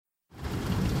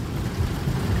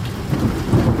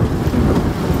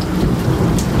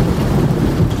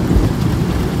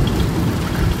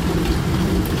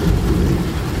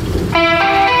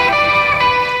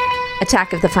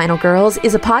Attack of the Final Girls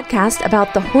is a podcast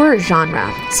about the horror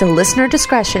genre, so listener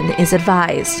discretion is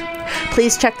advised.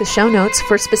 Please check the show notes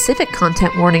for specific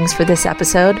content warnings for this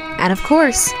episode, and of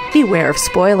course, beware of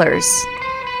spoilers.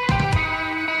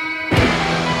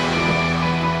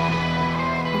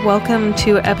 Welcome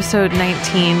to episode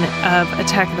 19 of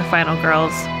Attack of the Final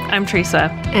Girls. I'm Teresa.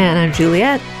 And I'm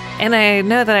Juliet. And I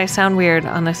know that I sound weird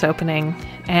on this opening,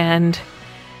 and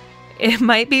it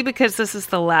might be because this is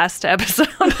the last episode.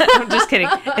 I'm just kidding.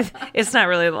 It's not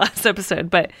really the last episode,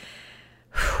 but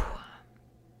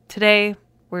today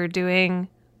we're doing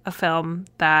a film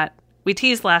that we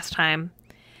teased last time,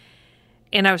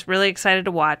 and I was really excited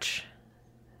to watch.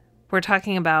 We're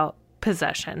talking about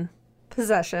Possession.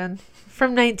 Possession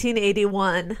from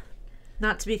 1981.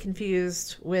 Not to be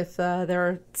confused with, there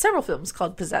are several films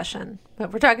called Possession,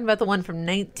 but we're talking about the one from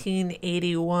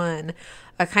 1981,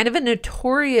 a kind of a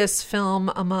notorious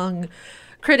film among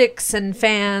critics and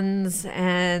fans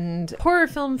and horror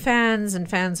film fans and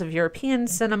fans of European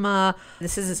cinema.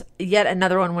 This is yet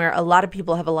another one where a lot of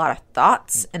people have a lot of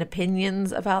thoughts and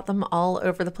opinions about them all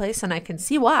over the place, and I can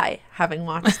see why, having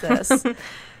watched this.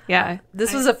 Yeah.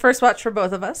 This was a first watch for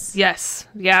both of us. Yes.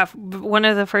 Yeah. One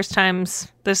of the first times,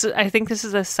 I think this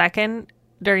is the second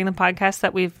during the podcast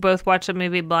that we've both watched a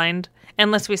movie blind,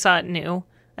 unless we saw it new,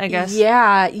 I guess.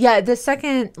 Yeah. Yeah. The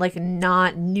second,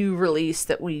 not new release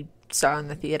that we saw in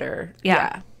the theater.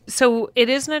 Yeah. So it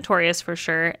is notorious for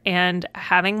sure. And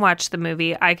having watched the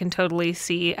movie, I can totally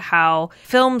see how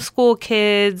film school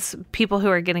kids, people who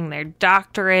are getting their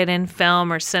doctorate in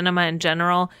film or cinema in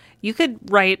general, you could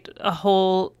write a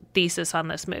whole thesis on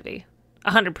this movie.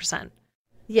 100%.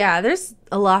 Yeah, there's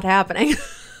a lot happening.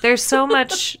 There's so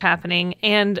much happening.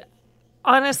 And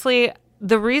honestly,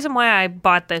 the reason why I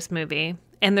bought this movie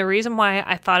and the reason why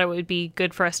I thought it would be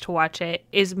good for us to watch it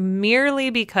is merely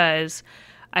because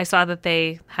I saw that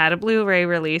they had a Blu-ray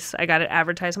release. I got it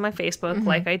advertised on my Facebook,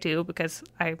 like I do, because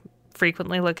I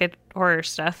frequently look at horror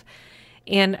stuff.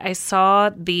 And I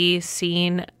saw the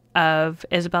scene of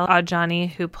Isabelle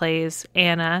Adjani, who plays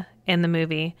Anna in the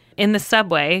movie, in the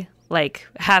subway,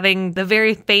 having the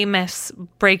very famous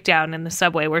breakdown in the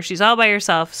subway where she's all by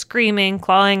herself, screaming,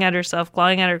 clawing at herself,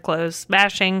 clawing at her clothes,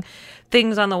 smashing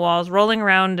things on the walls, rolling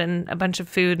around in a bunch of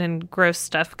food and gross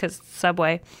stuff because it's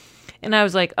Subway. And I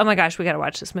was like, oh my gosh, we got to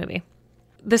watch this movie.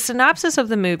 The synopsis of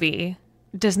the movie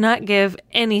does not give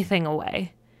anything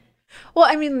away. Well,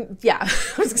 I mean, yeah,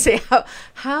 I was going to say,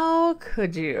 how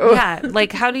could you? Yeah,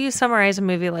 how do you summarize a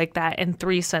movie like that in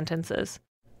 3 sentences?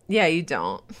 Yeah, you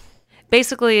don't.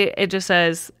 Basically, it just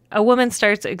says, a woman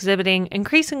starts exhibiting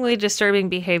increasingly disturbing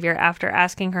behavior after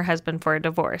asking her husband for a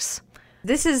divorce.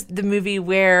 This is the movie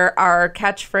where our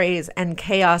catchphrase "and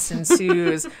chaos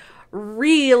ensues"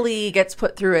 really gets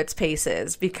put through its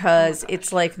paces, because it's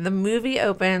the movie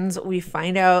opens, we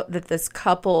find out that this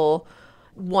couple,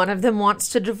 one of them wants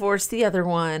to divorce the other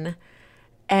one,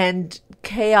 and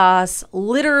chaos,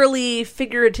 literally,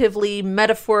 figuratively,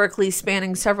 metaphorically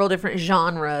spanning several different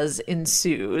genres,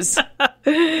 ensues.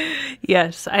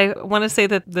 Yes, I want to say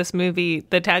that this movie,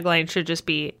 the tagline should just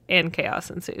be "and chaos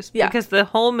ensues." Yeah. Because the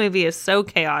whole movie is so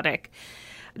chaotic.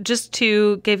 Just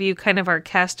to give you kind of our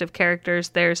cast of characters,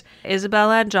 there's Isabelle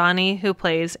Adjani, who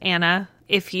plays Anna.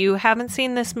 If you haven't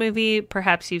seen this movie,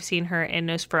 perhaps you've seen her in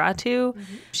Nosferatu.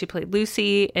 Mm-hmm. She played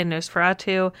Lucy in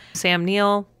Nosferatu. Sam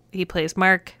Neill, he plays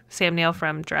Mark. Sam Neill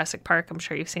from Jurassic Park. I'm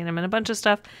sure you've seen him in a bunch of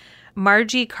stuff.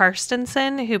 Margie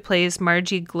Karstensen, who plays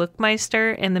Margie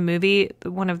Gluckmeister in the movie,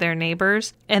 one of their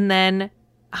neighbors. And then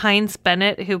Heinz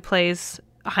Bennett, who plays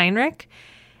Heinrich.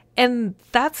 And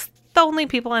that's the only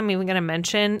people I'm even going to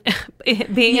mention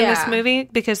being in this movie,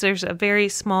 because there's a very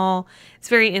small, it's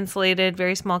very insulated,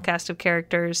 very small cast of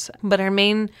characters. But our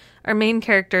main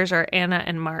characters are Anna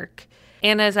and Mark.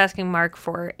 Anna is asking Mark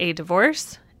for a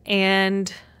divorce,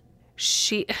 and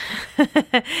this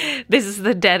is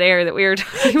the dead air that we were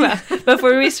talking about.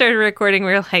 Before we started recording,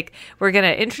 we were like, we're going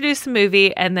to introduce the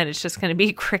movie, and then it's just going to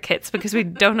be crickets because we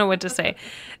don't know what to say.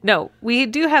 No, we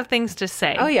do have things to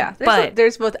say. Oh, yeah.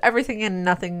 There's both everything and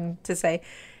nothing to say.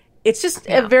 It's just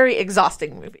a very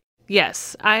exhausting movie.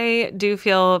 Yes, I do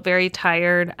feel very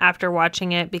tired after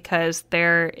watching it, because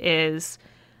you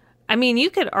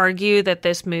could argue that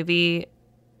this movie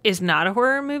is not a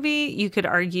horror movie. You could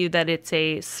argue that it's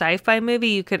a sci-fi movie.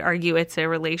 You could argue it's a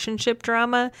relationship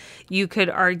drama. You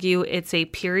could argue it's a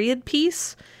period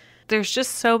piece. There's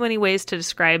just so many ways to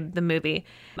describe the movie.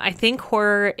 I think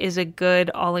horror is a good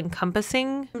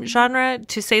all-encompassing genre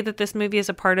to say that this movie is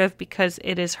a part of, because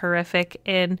it is horrific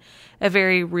in a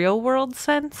very real-world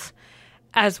sense,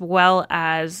 as well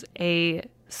as a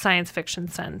science fiction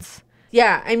sense.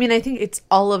 Yeah, I mean, I think it's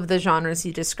all of the genres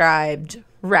you described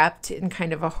wrapped in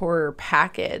kind of a horror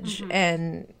package.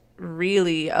 And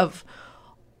really, of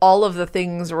all of the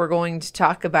things we're going to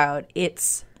talk about,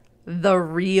 it's the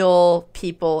real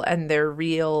people and their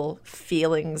real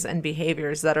feelings and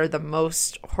behaviors that are the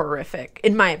most horrific,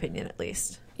 in my opinion, at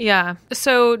least. Yeah.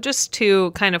 So just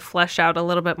to kind of flesh out a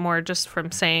little bit more, just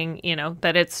from saying,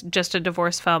 that it's just a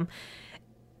divorce film,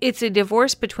 it's a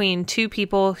divorce between two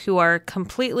people who are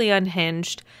completely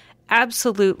unhinged,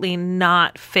 absolutely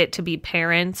not fit to be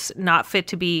parents, not fit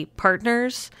to be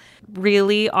partners.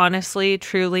 Really, honestly,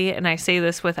 truly, and I say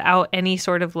this without any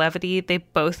sort of levity, they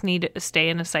both need to stay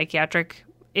in a psychiatric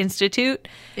institute.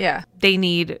 Yeah. They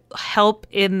need help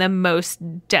in the most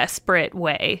desperate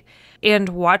way. And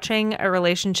watching a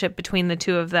relationship between the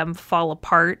two of them fall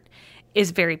apart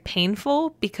is very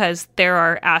painful, because there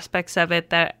are aspects of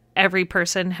it that every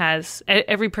person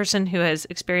who has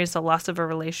experienced the loss of a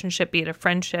relationship, be it a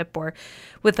friendship or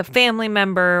with a family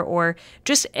member or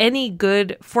just any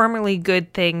formerly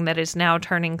good thing that is now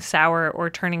turning sour or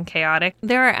turning chaotic.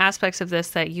 There are aspects of this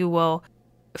that you will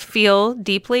feel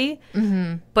deeply,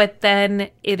 but then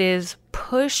it is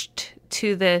pushed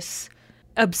to this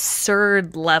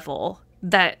absurd level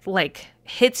that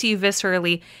hits you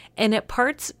viscerally. And at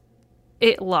parts,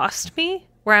 it lost me,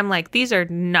 where I'm like, these are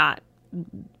not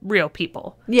real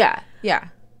people. Yeah.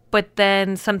 But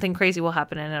then something crazy will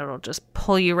happen and it'll just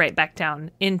pull you right back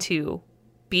down into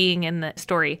being in the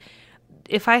story.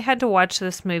 If I had to watch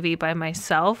this movie by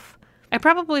myself, I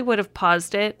probably would have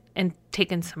paused it and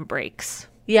taken some breaks.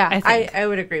 Yeah, I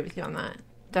would agree with you on that.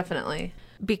 Definitely.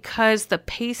 Because the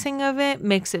pacing of it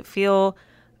makes it feel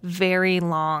very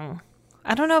long.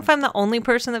 I don't know if I'm the only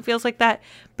person that feels like that,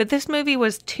 but this movie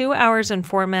was 2 hours and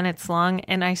 4 minutes long,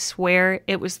 and I swear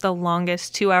it was the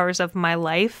longest 2 hours of my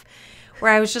life,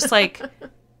 where I was just like,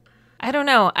 I don't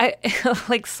know, I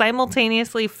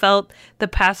simultaneously felt the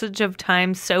passage of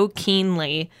time so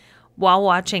keenly while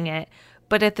watching it,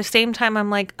 but at the same time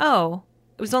I'm like, oh,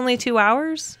 it was only 2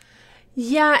 hours?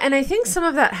 Yeah, and I think some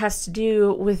of that has to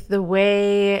do with the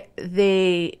way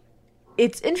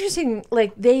it's interesting,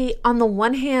 they, on the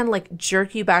one hand,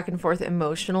 jerk you back and forth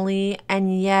emotionally,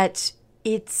 and yet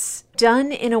it's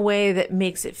done in a way that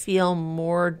makes it feel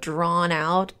more drawn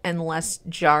out and less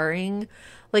jarring.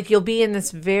 You'll be in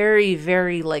this very,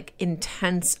 very,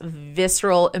 intense,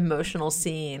 visceral, emotional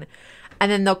scene,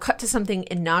 and then they'll cut to something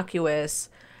innocuous,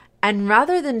 and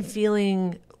rather than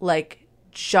feeling,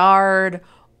 jarred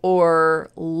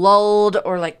or lulled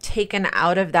or, taken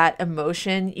out of that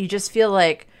emotion, you just feel,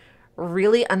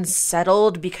 really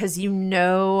unsettled, because you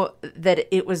know that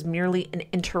it was merely an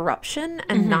interruption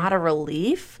and not a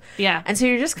relief. Yeah. And so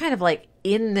you're just kind of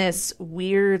in this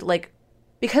weird,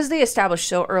 because they established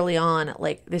so early on,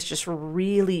 this just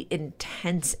really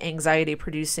intense anxiety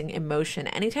producing emotion.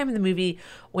 Anytime in the movie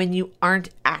when you aren't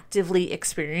actively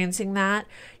experiencing that,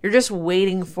 you're just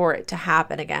waiting for it to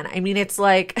happen again. I mean, it's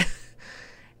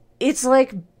it's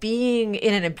like being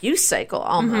in an abuse cycle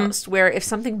almost, where if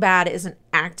something bad isn't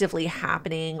actively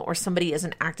happening or somebody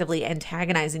isn't actively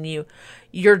antagonizing you,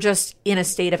 you're just in a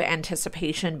state of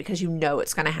anticipation because you know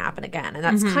it's going to happen again. And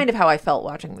that's kind of how I felt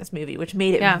watching this movie, which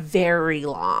made it very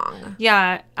long.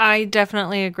 Yeah, I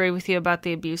definitely agree with you about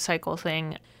the abuse cycle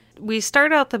thing. We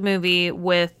start out the movie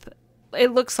with,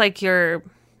 it looks like I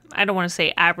don't want to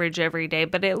say average every day,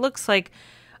 but it looks like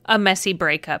a messy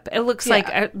breakup. It looks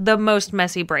like the most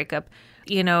messy breakup.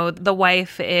 The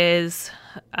wife is,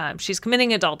 she's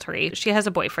committing adultery. She has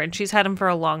a boyfriend. She's had him for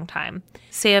a long time.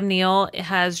 Sam Neill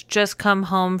has just come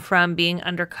home from being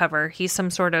undercover. He's some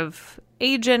sort of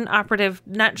agent, operative,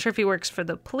 not sure if he works for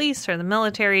the police or the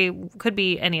military, could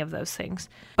be any of those things.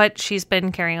 But she's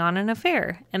been carrying on an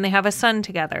affair, and they have a son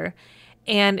together.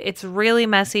 And it's really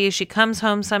messy. She comes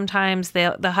home sometimes.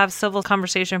 They'll have civil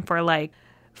conversation for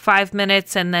 5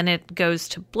 minutes, and then it goes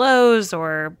to blows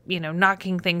or,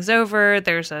 knocking things over.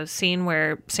 There's a scene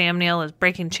where Sam Neill is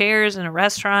breaking chairs in a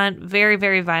restaurant. Very,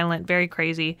 very violent, very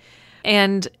crazy.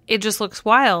 And it just looks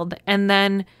wild. And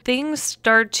then things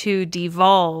start to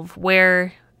devolve,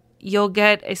 where you'll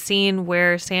get a scene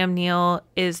where Sam Neill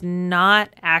is not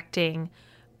acting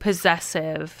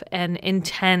possessive and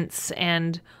intense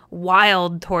and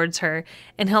wild towards her,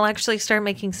 and he'll actually start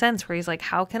making sense, where he's like,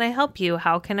 how can I help you?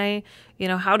 How can I,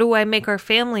 how do I make our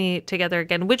family together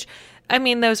again? Which, I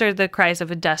mean, those are the cries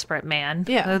of a desperate man.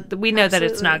 Yeah, we know that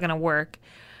it's not going to work.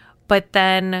 But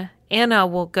then Anna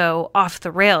will go off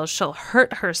the rails. She'll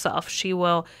hurt herself. She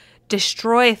will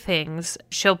destroy things.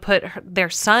 She'll put their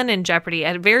son in jeopardy.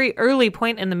 At a very early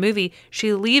point in the movie,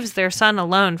 she leaves their son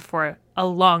alone for a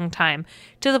long time,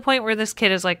 to the point where this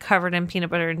kid is covered in peanut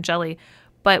butter and jelly.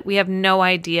 but we have no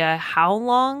idea how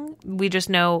long. We just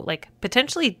know, like,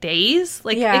 potentially days.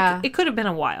 Like, it could have been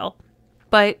a while.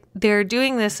 But they're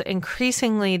doing this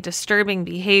increasingly disturbing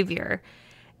behavior,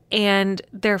 and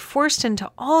they're forced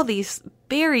into all these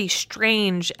very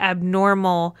strange,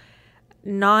 abnormal,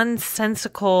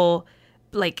 nonsensical,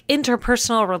 like,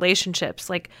 interpersonal relationships.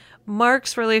 Like,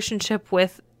 Mark's relationship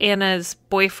with Anna's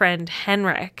boyfriend,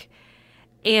 Henrik,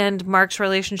 and Mark's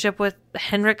relationship with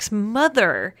Henrik's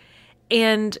mother,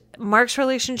 and Mark's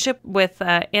relationship with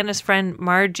Anna's friend,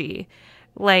 Margie.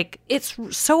 Like, it's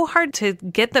so hard to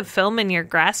get the film in your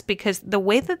grasp because the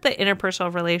way that the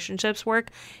interpersonal relationships work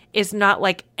is not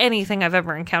like anything I've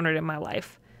ever encountered in my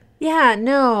life. Yeah,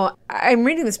 no, I'm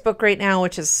reading this book right now,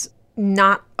 which is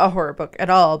not a horror book at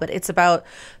all, but it's about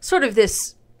sort of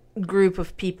this group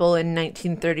of people in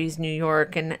 1930s New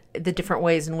York and the different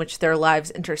ways in which their lives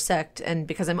intersect. And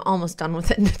because I'm almost done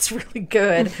with it and it's really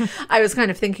good, I was kind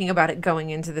of thinking about it going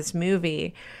into this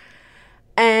movie.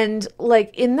 And,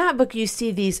 like, in that book, you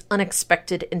see these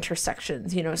unexpected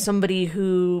intersections. You know, somebody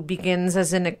who begins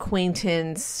as an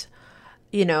acquaintance,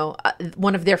 you know,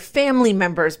 one of their family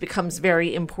members becomes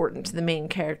very important to the main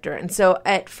character. And so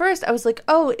at first I was like,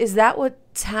 oh, is that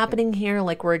what's happening here?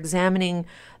 Like, we're examining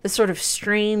the sort of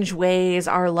strange ways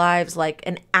our lives, like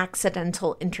an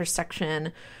accidental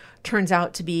intersection, turns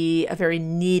out to be a very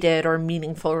needed or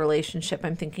meaningful relationship.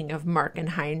 I'm thinking of Mark and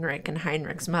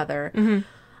Heinrich's mother. Mm-hmm.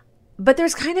 But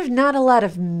there's kind of not a lot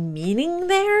of meaning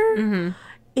there. Mm-hmm.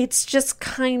 It's just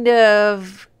kind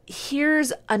of,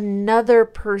 here's another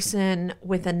person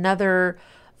with another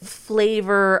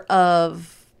flavor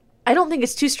of, I don't think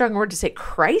it's too strong a word to say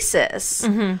crisis,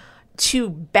 to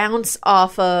bounce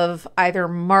off of either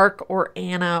Mark or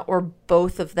Anna or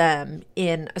both of them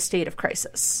in a state of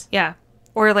crisis. Yeah.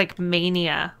 Or like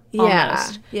mania,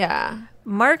 almost. Yeah.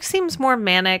 Mark seems more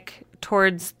manic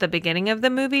towards the beginning of the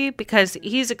movie because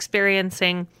he's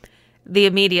experiencing the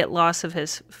immediate loss of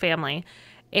his family.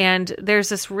 And there's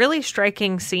this really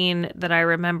striking scene that I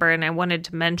remember and I wanted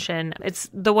to mention. It's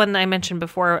the one that I mentioned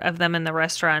before of them in the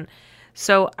restaurant.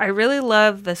 So I really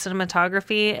love the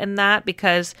cinematography in that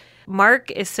because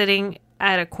Mark is sitting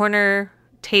at a corner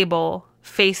table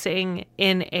facing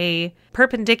in a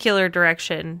perpendicular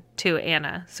direction to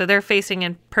Anna. So they're facing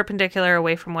in perpendicular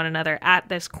away from one another at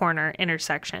this corner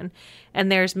intersection.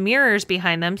 And there's mirrors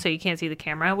behind them so you can't see the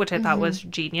camera, which I thought was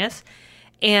genius.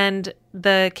 And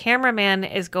the cameraman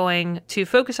is going to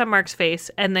focus on Mark's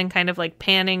face and then kind of like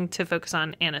panning to focus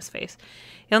on Anna's face.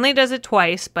 He only does it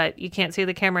twice, but you can't see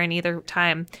the camera in either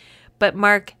time. But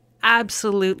Mark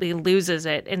absolutely loses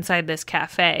it inside this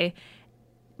cafe.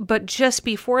 But just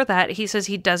before that, he says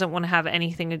he doesn't want to have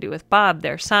anything to do with Bob,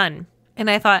 their son. And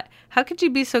I thought, how could you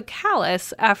be so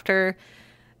callous after,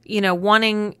 you know,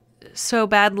 wanting so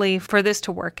badly for this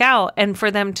to work out and for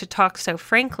them to talk so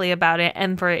frankly about it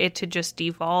and for it to just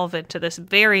devolve into this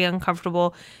very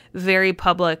uncomfortable, very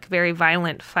public, very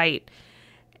violent fight.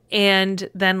 And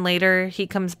then later he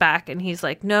comes back and he's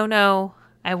like, no,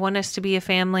 I want us to be a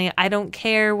family. I don't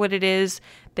care what it is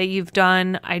that you've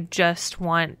done. I just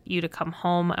want you to come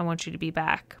home. I want you to be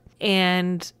back.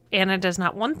 And Anna does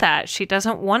not want that. She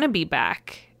doesn't want to be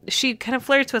back. She kind of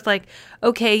flirts with like,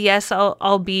 okay, yes,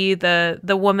 I'll be the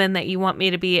woman that you want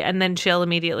me to be. And then she'll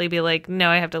immediately be like, no,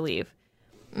 I have to leave.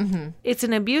 Mm-hmm. It's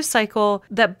an abuse cycle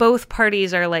that both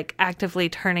parties are like actively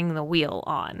turning the wheel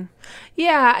on.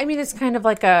 Yeah, I mean, it's kind of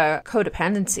like a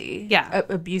codependency. Yeah.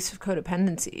 Abusive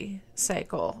codependency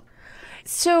cycle.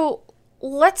 So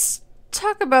let's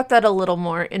talk about that a little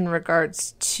more in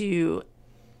regards to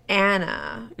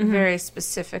Anna, very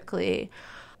specifically.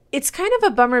 It's kind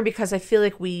of a bummer because I feel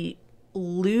like we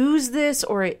lose this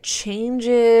or it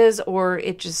changes or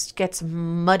it just gets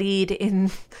muddied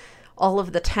in all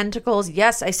of the tentacles.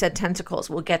 Yes, I said tentacles.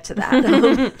 We'll get to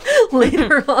that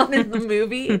later on in the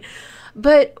movie.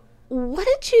 But what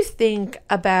did you think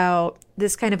about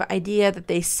this kind of idea that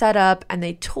they set up and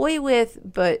they toy with,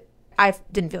 but I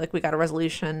didn't feel like we got a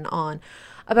resolution on,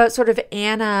 about sort of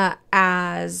Anna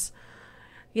as,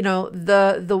 you know,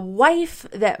 the wife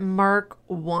that Mark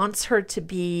wants her to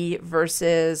be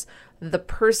versus the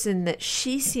person that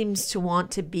she seems to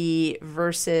want to be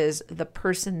versus the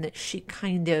person that she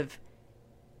kind of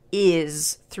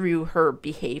is through her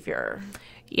behavior.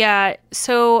 Yeah,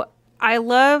 so I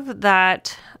love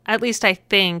that, at least I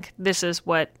think this is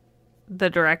what the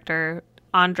director,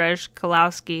 Andrzej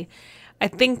Kulowski, I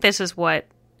think this is what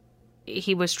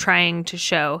he was trying to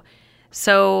show.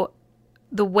 So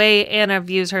the way Anna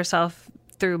views herself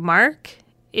through Mark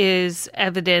is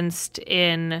evidenced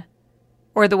in,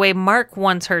 or the way Mark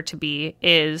wants her to be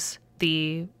is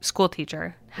the school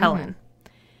teacher, Helen.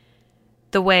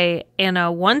 the way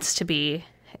Anna wants to be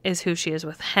is who she is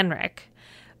with Henrik.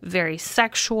 Very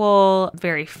sexual,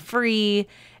 very free.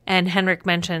 And Henrik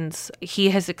mentions he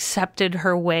has accepted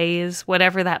her ways,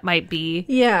 whatever that might be.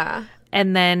 Yeah.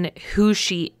 And then who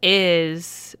she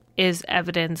is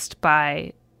evidenced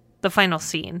by the final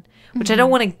scene, which I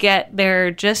don't want to get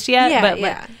there just yet.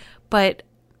 Yeah, but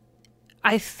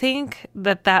I think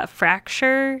that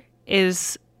fracture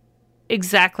is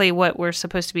exactly what we're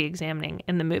supposed to be examining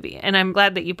in the movie. And I'm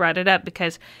glad that you brought it up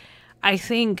because I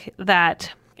think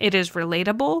that it is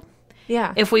relatable.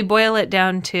 Yeah. If we boil it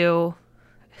down to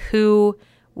who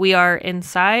we are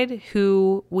inside,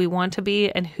 who we want to be,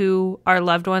 and who our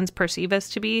loved ones perceive us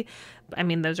to be, I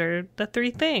mean, those are the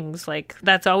three things. Like,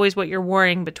 that's always what you're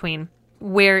warring between.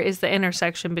 Where is the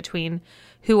intersection between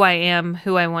who I am,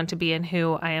 who I want to be, and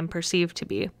who I am perceived to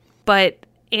be? But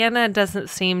Anna doesn't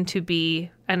seem to be,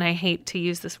 and I hate to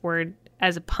use this word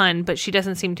as a pun, but she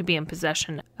doesn't seem to be in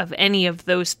possession of any of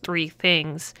those three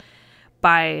things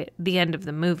by the end of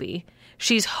the movie.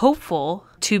 She's hopeful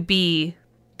to be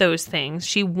those things.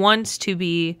 She wants to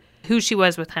be who she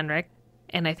was with Henrik.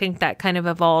 And I think that kind of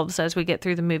evolves as we get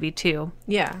through the movie too.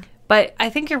 Yeah. But I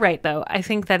think you're right, though. I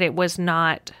think that it was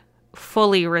not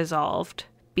fully resolved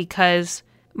because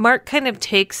Mark kind of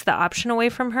takes the option away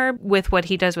from her with what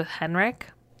he does with Henrik.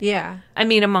 Yeah. I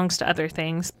mean, amongst other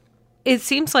things. It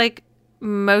seems like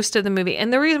most of the movie,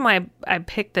 and the reason why I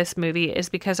picked this movie is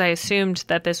because I assumed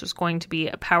that this was going to be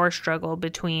a power struggle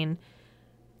between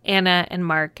Anna and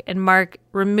Mark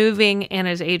removing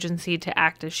Anna's agency to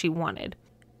act as she wanted.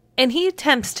 And he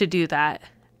attempts to do that,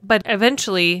 but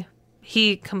eventually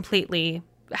he completely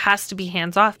has to be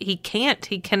hands off. He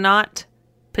cannot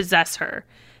possess her.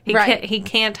 He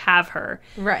can't have her.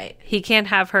 Right. He can't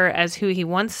have her as who he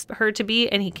wants her to be,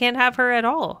 and he can't have her at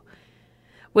all.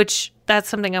 Which, that's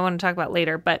something I want to talk about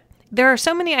later. But there are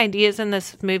so many ideas in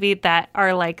this movie that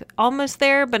are like almost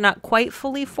there, but not quite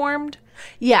fully formed.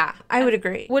 Yeah, I would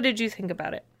agree. What did you think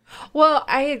about it? Well,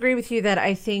 I agree with you that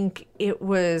I think it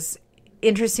was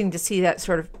interesting to see that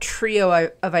sort of trio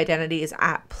of identities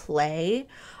at play.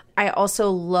 I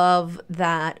also love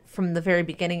that from the very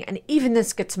beginning, and even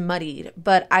this gets muddied,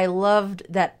 but I loved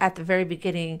that at the very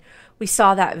beginning, we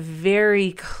saw that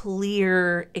very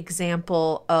clear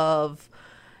example of,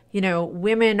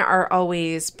 women are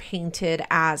always painted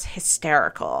as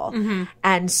hysterical. Mm-hmm.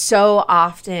 And so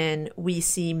often we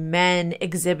see men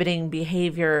exhibiting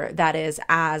behavior that is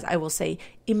as, I will say,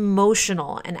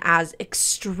 emotional and as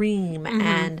extreme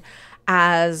and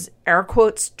as, air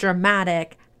quotes,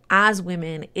 dramatic as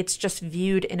women. It's just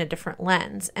viewed in a different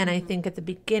lens. And I think at the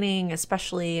beginning,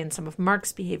 especially in some of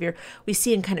Mark's behavior, we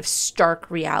see in kind of stark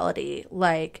reality,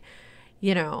 like,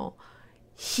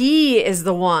 he is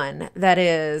the one that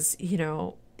is,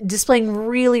 displaying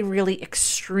really, really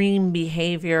extreme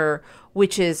behavior,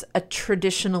 which is a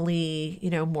traditionally,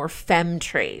 more femme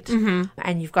trait. Mm-hmm.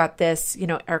 And you've got this,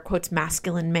 air quotes,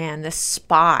 masculine man, this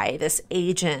spy, this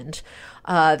agent,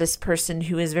 this person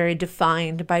who is very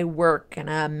defined by work and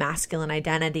a masculine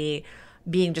identity,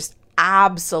 being just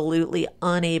absolutely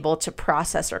unable to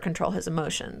process or control his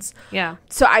emotions. Yeah.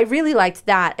 So I really liked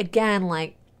that. Again,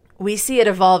 like, we see it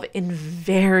evolve in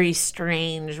very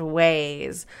strange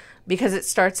ways because it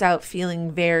starts out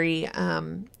feeling very,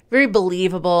 very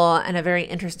believable and a very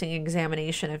interesting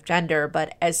examination of gender.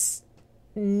 But as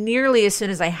soon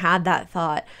as I had that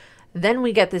thought, then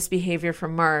we get this behavior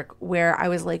from Mark where I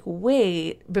was like,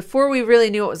 wait, before we really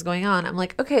knew what was going on, I'm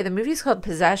like, okay, the movie's called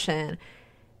Possession.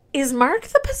 Is Mark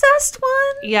the possessed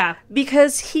one? Yeah.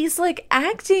 Because he's like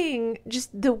acting,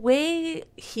 just the way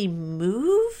he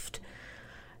moved.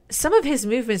 Some of his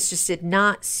movements just did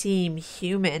not seem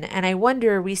human. And I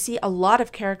wonder, we see a lot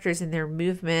of characters in their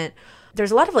movement.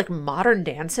 There's a lot of like modern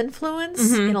dance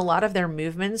influence in a lot of their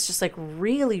movements, just like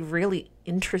really, really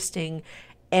interesting,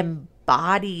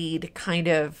 embodied kind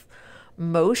of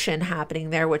motion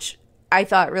happening there, which I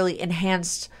thought really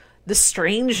enhanced the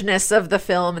strangeness of the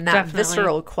film and that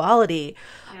visceral quality.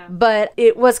 Yeah. But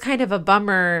it was kind of a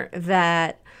bummer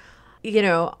that,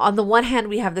 on the one hand,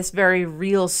 we have this very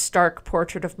real, stark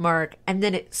portrait of Mark, and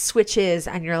then it switches,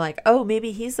 and you're like, oh,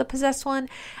 maybe he's the possessed one.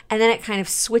 And then it kind of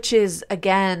switches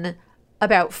again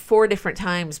about 4 different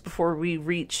times before we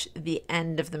reach the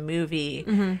end of the movie.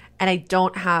 Mm-hmm. And I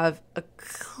don't have a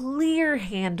clear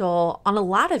handle on a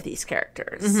lot of these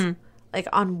characters. Mm-hmm. Like,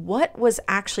 on what was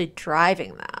actually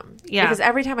driving them. Yeah. Because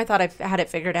every time I thought I had it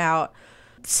figured out,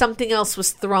 something else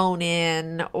was thrown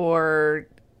in or...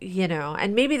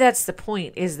 and maybe that's the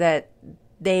point, is that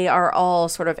they are all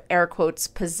sort of, air quotes,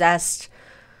 possessed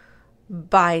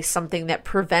by something that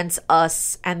prevents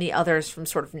us and the others from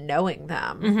sort of knowing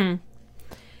them.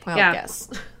 Mm-hmm. wild Yeah. guess.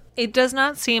 It does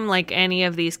not seem like any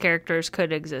of these characters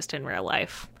could exist in real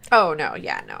life. Oh, no.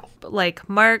 Yeah, no. But like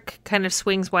Mark kind of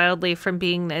swings wildly from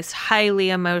being this highly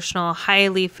emotional,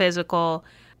 highly physical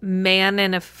man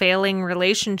in a failing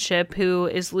relationship who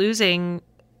is losing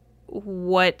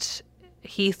what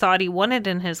he thought he wanted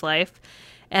in his life.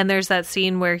 And there's that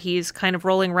scene where he's kind of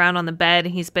rolling around on the bed.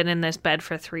 He's been in this bed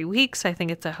for 3 weeks. I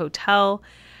think it's a hotel.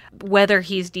 Whether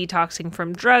he's detoxing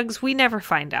from drugs, we never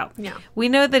find out. Yeah. We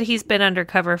know that he's been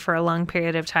undercover for a long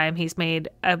period of time. He's made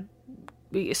a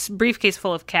briefcase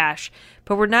full of cash,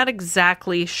 but we're not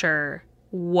exactly sure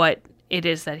what it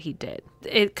is that he did.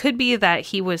 It could be that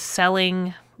he was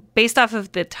selling, based off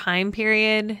of the time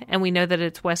period, and we know that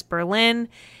it's West Berlin.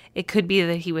 It could be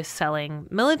that he was selling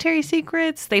military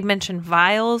secrets. They mentioned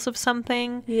vials of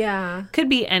something. Yeah. Could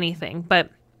be anything. But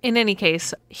in any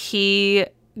case, he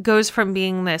goes from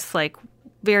being this like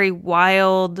very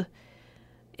wild,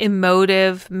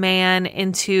 emotive man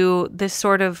into this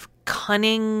sort of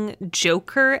cunning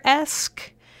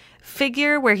Joker-esque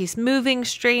figure where he's moving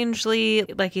strangely,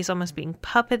 like he's almost being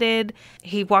puppeted.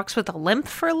 He walks with a limp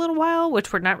for a little while,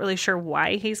 which we're not really sure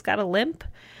why he's got a limp.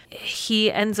 He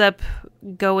ends up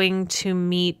going to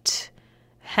meet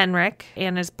Henrik,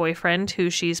 Anna's boyfriend, who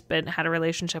she's had a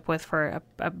relationship with for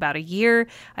about a year.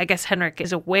 I guess Henrik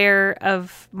is aware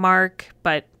of Mark,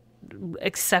 but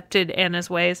accepted Anna's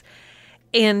ways.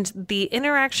 And the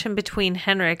interaction between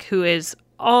Henrik, who is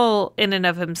all in and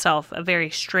of himself a very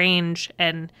strange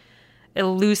and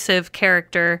elusive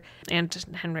character, and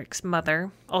Henrik's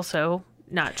mother, also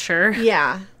not sure.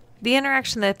 Yeah. The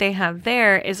interaction that they have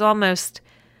there is almost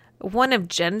one of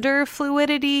gender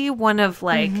fluidity, one of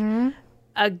like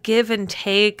a give and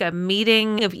take, a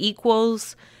meeting of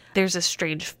equals. There's a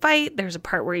strange fight. There's a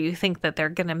part where you think that they're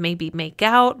going to maybe make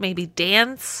out, maybe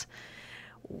dance.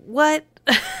 What?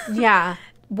 Yeah.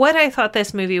 What I thought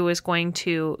this movie was going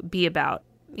to be about,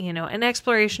 you know, an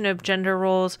exploration of gender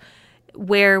roles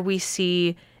where we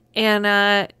see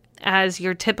Anna as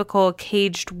your typical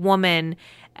caged woman,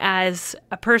 as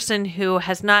a person who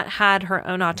has not had her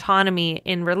own autonomy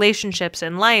in relationships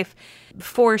and life,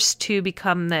 forced to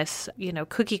become this, you know,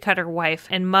 cookie cutter wife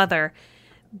and mother.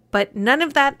 But none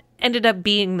of that ended up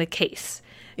being the case.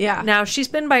 Yeah. Now, she's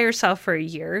been by herself for a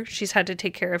year. She's had to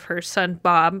take care of her son,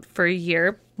 Bob, for a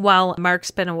year while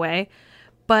Mark's been away.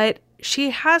 But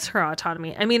she has her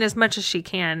autonomy. I mean, as much as she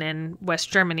can in West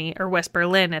Germany or West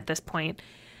Berlin at this point.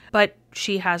 But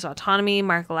she has autonomy.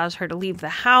 Mark allows her to leave the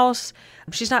house.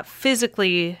 She's not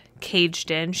physically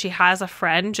caged in. She has a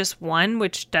friend, just one,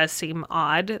 which does seem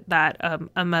odd that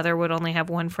a mother would only have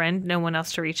one friend, no one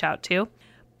else to reach out to.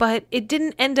 But it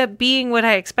didn't end up being what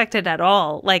I expected at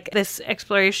all. Like this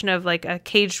exploration of like a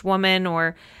caged woman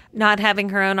or not having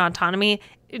her own autonomy,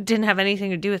 it didn't have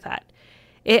anything to do with that.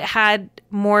 It had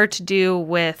more to do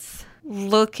with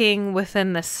looking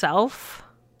within the self.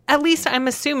 At least I'm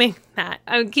assuming that.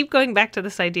 I keep going back to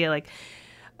this idea like,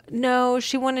 no,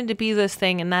 she wanted to be this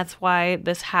thing and that's why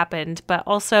this happened. But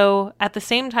also at the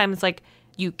same time, it's like,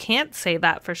 you can't say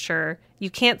that for sure. You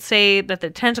can't say that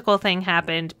the tentacle thing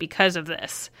happened because of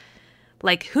this.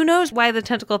 Like, who knows why the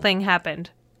tentacle thing happened?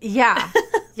 Yeah.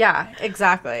 Yeah,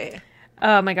 exactly.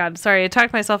 Oh my God. Sorry, I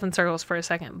talked myself in circles for a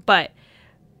second. But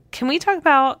can we talk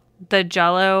about the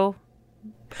Jell-O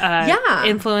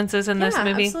influences in this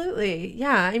movie? Absolutely.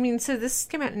 Yeah. I mean, so this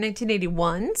came out in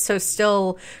 1981, so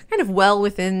still kind of well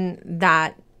within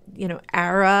that, you know,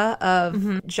 era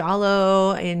of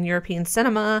Giallo in European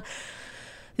cinema.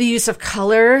 The use of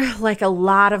color, like a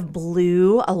lot of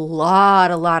blue, a lot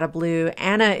of blue.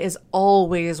 Anna is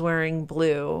always wearing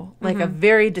blue, like a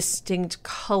very distinct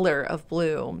color of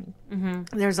blue.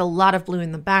 There's a lot of blue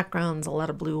in the backgrounds, a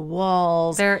lot of blue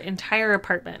walls. Their entire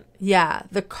apartment. Yeah.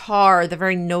 The car, the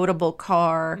very notable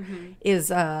car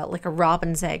is like a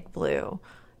robin's egg blue.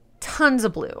 Tons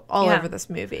of blue all over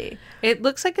this movie. It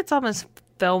looks like it's almost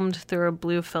filmed through a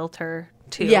blue filter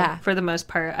too, for the most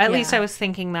part. At least I was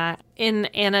thinking that. In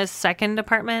Anna's second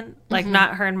apartment, like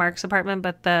not her and Mark's apartment,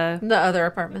 but the other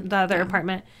apartment. The other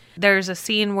apartment. There's a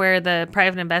scene where the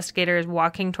private investigator is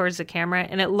walking towards the camera,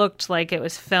 and it looked like it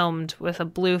was filmed with a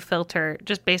blue filter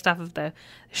just based off of the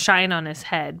shine on his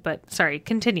head. But sorry,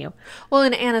 continue. Well,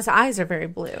 and Anna's eyes are very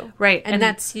blue. Right. And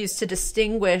that's used to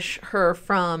distinguish her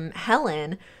from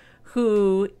Helen,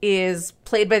 who is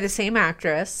played by the same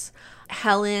actress.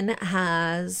 Helen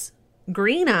has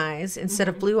green eyes instead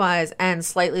of blue eyes and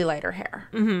slightly lighter hair.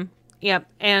 Yep.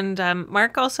 And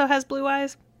Mark also has blue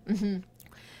eyes.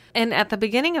 And at the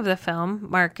beginning of the film,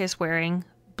 Mark is wearing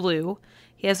blue.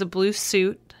 He has a blue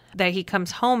suit that he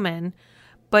comes home in,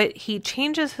 but he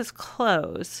changes his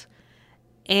clothes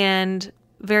and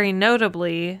very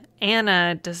notably,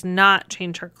 Anna does not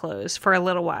change her clothes for a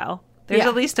little while. There's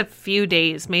at least a few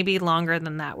days, maybe longer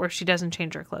than that, where she doesn't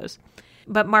change her clothes.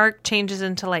 But Mark changes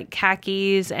into like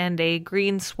khakis and a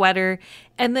green sweater.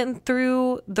 And then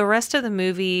through the rest of the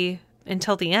movie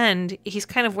until the end, he's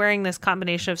kind of wearing this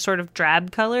combination of sort of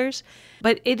drab colors.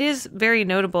 But it is very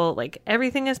notable. Like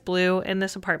everything is blue in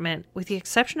this apartment with the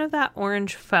exception of that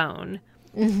orange phone.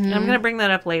 Mm-hmm. And I'm going to bring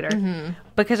that up later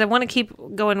because I want to keep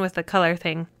going with the color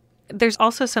thing. There's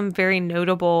also some very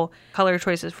notable color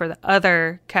choices for the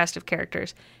other cast of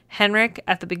characters. Henrik,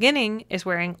 at the beginning, is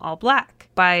wearing all black.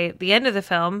 By the end of the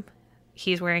film,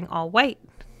 he's wearing all white.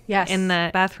 Yes. In the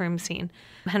bathroom scene.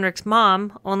 Henrik's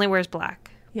mom only wears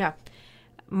black. Yeah.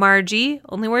 Margie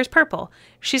only wears purple.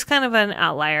 She's kind of an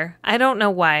outlier. I don't know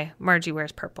why Margie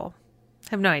wears purple.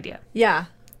 I have no idea. Yeah.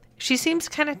 She seems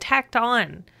kind of tacked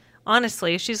on.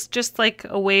 Honestly, she's just like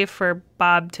a way for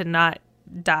Bob to not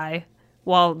die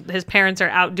while his parents are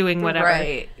out doing whatever.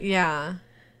 Right. Yeah.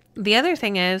 The other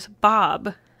thing is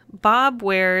Bob. Bob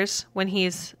wears, when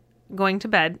he's going to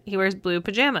bed, he wears blue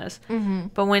pajamas. Mm-hmm.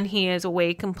 But when he is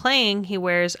awake and playing, he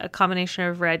wears a combination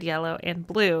of red, yellow, and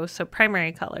blue, so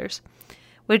primary colors.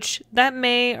 Which, that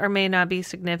may or may not be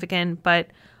significant, but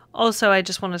also I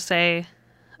just want to say,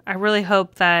 I really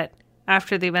hope that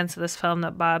after the events of this film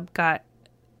that Bob got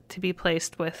to be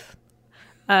placed with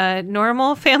a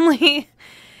normal family.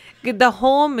 The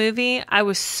whole movie, I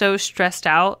was so stressed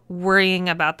out worrying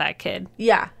about that kid.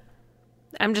 Yeah.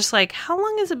 I'm just like, how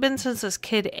long has it been since this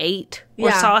kid ate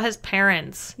or saw his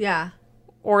parents? Yeah.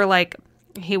 Or like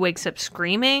he wakes up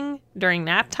screaming during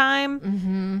nap time.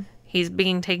 Mm-hmm. He's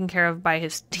being taken care of by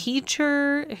his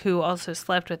teacher who also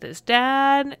slept with his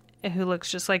dad, who looks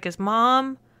just like his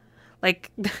mom.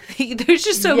 Like, there's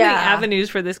just so many avenues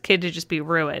for this kid to just be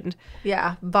ruined.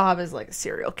 Yeah. Bob is like a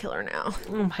serial killer now.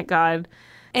 Oh my God.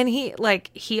 And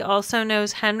he also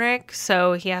knows Henrik,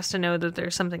 so he has to know that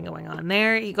there's something going on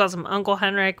there. He calls him Uncle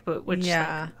Henrik, which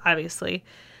like, obviously.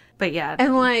 But yeah.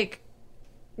 And like,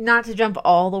 not to jump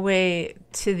all the way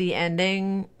to the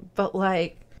ending, but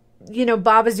like, you know,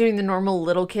 Bob is doing the normal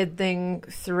little kid thing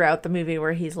throughout the movie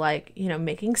where he's like, you know,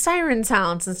 making siren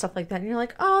sounds and stuff like that. And you're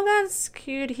like, oh, that's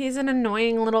cute. He's an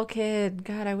annoying little kid.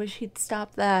 God, I wish he'd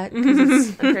stop that because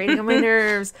it's grating on my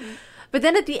nerves. But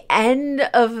then at the end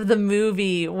of the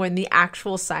movie, when the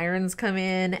actual sirens come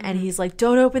in and he's like,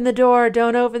 don't open the door,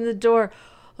 don't open the door.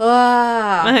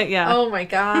 Ah, yeah. Oh my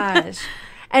gosh.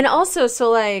 And also, so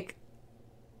like,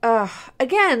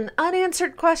 again,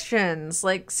 unanswered questions,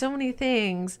 like so many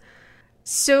things.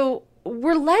 So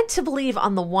we're led to believe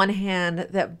on the one hand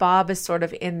that Bob is sort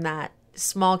of in that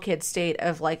small kid state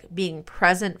of like being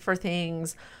present for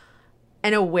things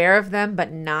and aware of them,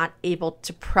 but not able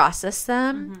to process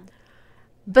them. Mm-hmm.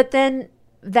 But then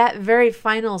that very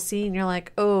final scene, you're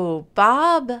like, oh,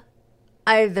 Bob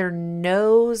either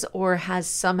knows or has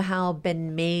somehow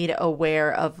been made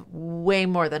aware of way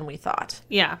more than we thought.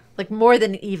 Yeah. Like more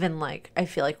than even like, I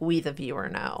feel like we the viewer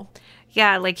know.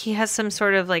 Yeah, like he has some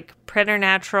sort of like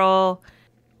preternatural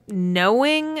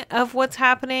knowing of what's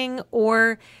happening,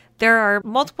 or there are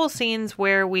multiple scenes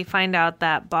where we find out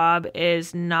that Bob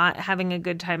is not having a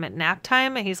good time at nap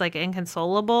time. He's like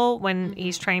inconsolable. When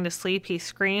he's trying to sleep, he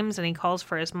screams and he calls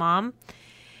for his mom.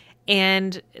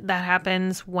 And that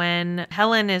happens when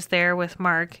Helen is there with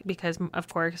Mark because, of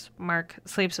course, Mark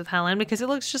sleeps with Helen because it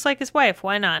looks just like his wife.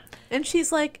 Why not? And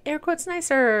she's like, air quotes,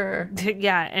 nicer.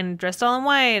 Yeah, and dressed all in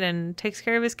white and takes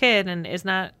care of his kid and is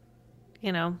not,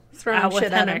 you know, throwing out shit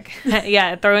with at Henrik. him.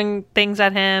 Yeah, throwing things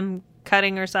at him,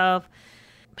 cutting herself.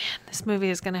 Man, this movie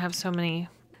is going to have so many.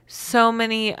 This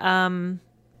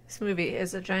movie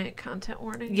is a giant content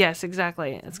warning. Yes,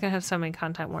 exactly. It's going to have so many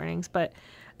content warnings. But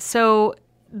so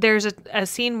there's a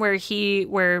scene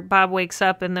where Bob wakes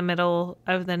up in the middle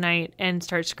of the night and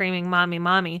starts screaming, "Mommy,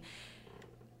 Mommy."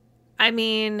 I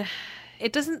mean,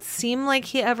 it doesn't seem like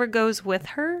he ever goes with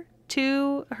her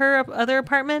to her other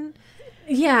apartment.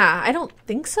 Yeah, I don't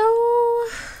think so.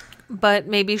 But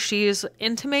maybe she's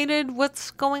intimated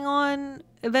what's going on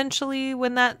eventually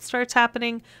when that starts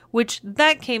happening, which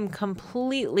that came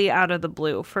completely out of the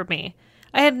blue for me.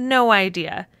 I had no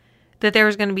idea that there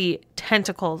was going to be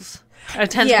tentacles. A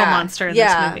tentacle monster in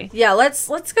this movie. Yeah, let's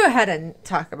go ahead and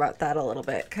talk about that a little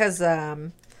bit because,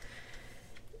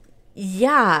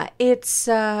 it's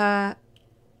and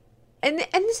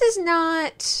this is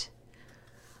not.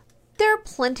 There are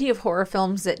plenty of horror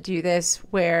films that do this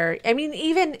where, I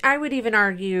mean, I would even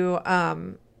argue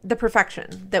The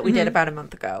Perfection that we did about a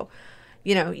month ago.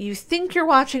 You know, you think you're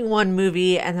watching one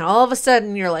movie and then all of a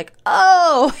sudden you're like,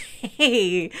 oh,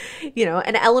 hey,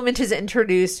 an element is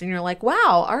introduced and you're like,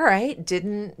 wow, all right,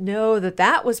 didn't know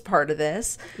that was part of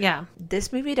this. Yeah.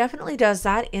 This movie definitely does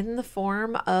that in the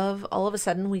form of all of a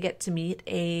sudden we get to meet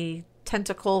a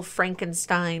tentacle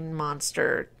Frankenstein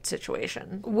monster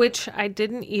situation. Which I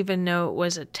didn't even know it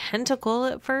was a tentacle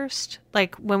at first.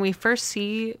 Like when we first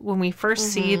see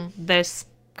this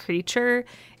creature,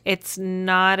 it's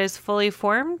not as fully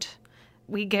formed.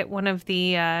 We get one of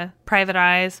the private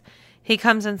eyes. He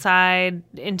comes inside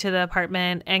into the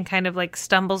apartment and kind of like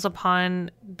stumbles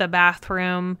upon the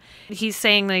bathroom. He's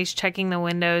saying that he's checking the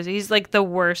windows. He's like the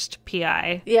worst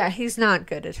PI. Yeah, he's not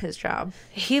good at his job.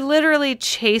 He literally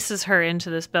chases her into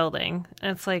this building.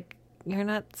 And it's like,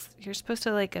 you're supposed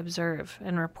to like observe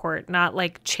and report, not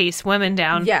like chase women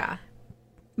down. Yeah.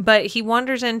 But he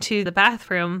wanders into the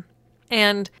bathroom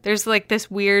and there's like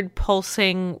this weird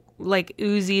pulsing, like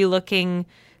oozy looking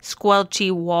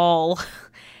squelchy wall.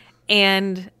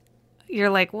 And you're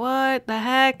like, what the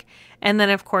heck? And then,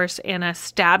 of course, Anna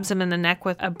stabs him in the neck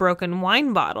with a broken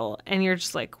wine bottle. And you're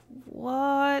just like,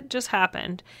 what just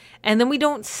happened? And then we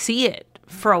don't see it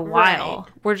for a while.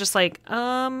 Right. We're just like,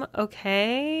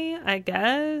 okay, I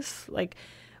guess. Like,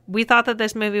 we thought that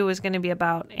this movie was going to be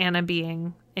about Anna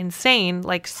being insane,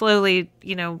 like slowly,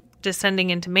 descending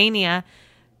into mania.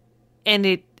 And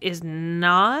it is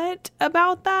not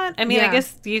about that. I mean, yeah. I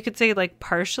guess you could say like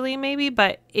partially maybe,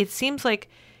 but it seems like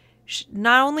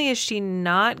not only is she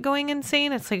not going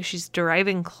insane, it's like she's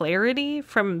deriving clarity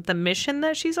from the mission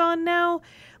that she's on now.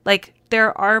 Like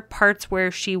there are parts where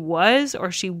she was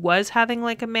having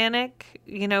like a manic,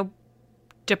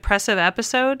 depressive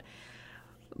episode,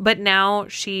 but now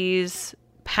she's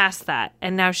past that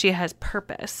and now she has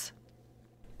purpose.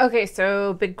 Okay,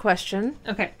 so big question.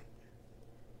 Okay.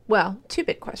 Well, two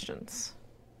big questions.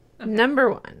 Okay. Number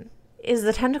one, is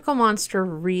the tentacle monster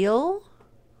real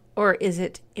or is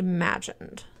it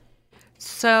imagined?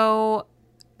 So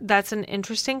that's an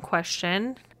interesting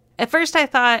question. At first I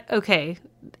thought, okay,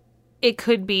 it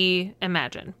could be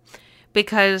imagined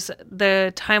because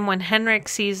the time when Henrik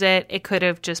sees it, it could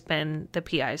have just been the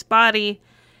PI's body.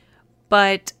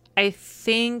 But I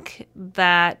think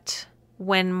that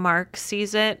when Mark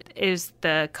sees it is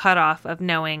the cutoff of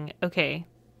knowing, okay,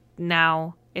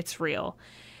 now it's real.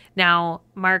 Now,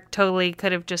 Mark totally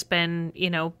could have just been,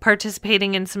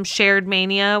 participating in some shared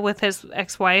mania with his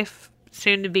ex-wife,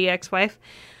 soon-to-be ex-wife.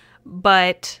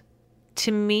 But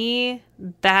to me,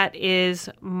 that is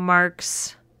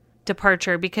Mark's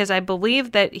departure because I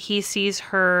believe that he sees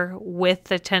her with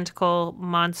the tentacle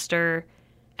monster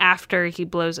after he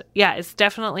blows... Yeah, it's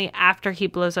definitely after he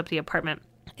blows up the apartment.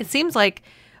 It seems like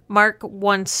Mark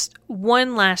wants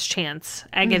one last chance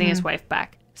at getting his wife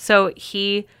back. So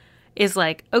he is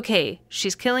like, okay,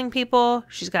 she's killing people.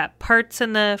 She's got parts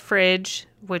in the fridge,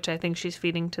 which I think she's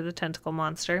feeding to the tentacle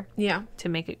monster. Yeah. To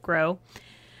make it grow.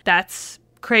 That's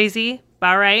crazy.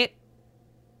 All right.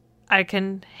 I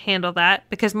can handle that.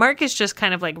 Because Mark is just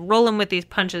kind of like rolling with these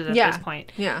punches at this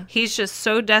point. Yeah. He's just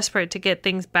so desperate to get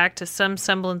things back to some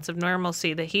semblance of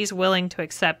normalcy that he's willing to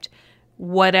accept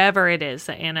whatever it is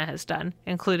that Anna has done,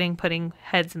 including putting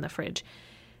heads in the fridge.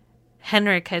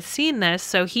 Henrik has seen this,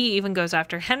 so he even goes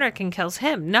after Henrik and kills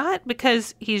him. Not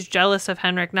because he's jealous of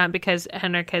Henrik, not because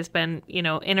Henrik has been,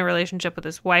 in a relationship with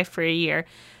his wife for a year.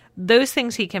 Those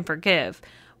things he can forgive.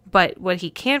 But what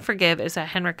he can't forgive is that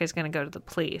Henrik is going to go to the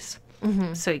police.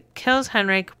 Mm-hmm. So he kills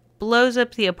Henrik, blows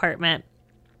up the apartment,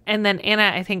 and then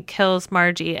Anna, I think, kills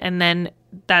Margie. And then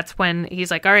that's when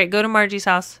he's like, all right, go to Margie's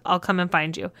house. I'll come and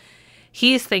find you.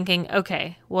 He's thinking,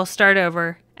 okay, we'll start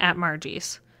over at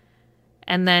Margie's.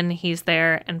 And then he's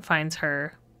there and finds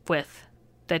her with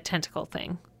the tentacle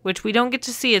thing, which we don't get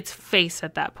to see its face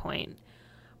at that point.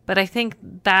 But I think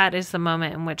that is the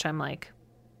moment in which I'm like,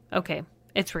 okay,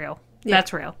 it's real. Yeah.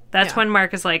 That's real. That's when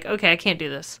Mark is like, okay, I can't do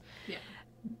this. Yeah.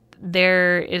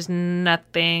 There is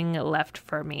nothing left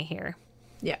for me here.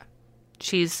 Yeah.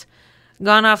 She's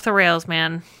gone off the rails,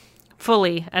 man.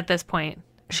 Fully at this point.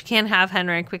 She can't have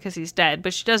Henrik because he's dead,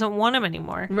 but she doesn't want him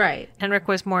anymore. Right. Henrik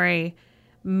was more a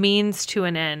means to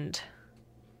an end.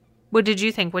 What did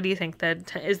you think? What do you think?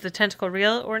 Is the tentacle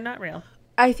real or not real?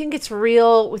 I think it's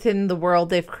real within the world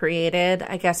they've created.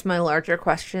 I guess my larger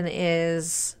question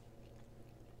is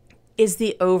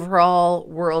the overall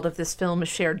world of this film a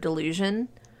shared delusion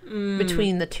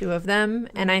between the two of them?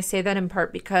 And I say that in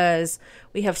part because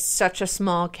we have such a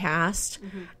small cast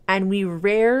and we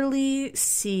rarely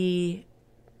see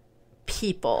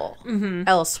people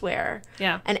elsewhere.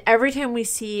 Yeah. And every time we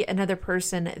see another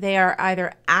person, they are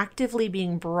either actively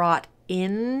being brought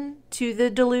into the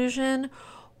delusion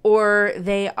or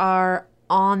they are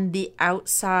on the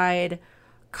outside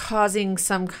causing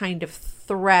some kind of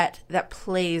threat that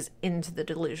plays into the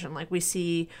delusion. Like we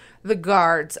see the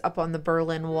guards up on the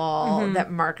Berlin Wall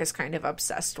that Mark is kind of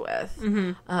obsessed with,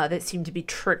 that seem to be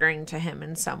triggering to him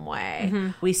in some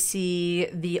way. We see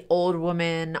the old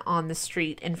woman on the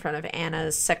street in front of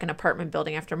Anna's second apartment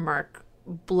building after Mark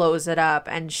blows it up,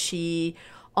 and she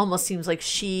almost seems like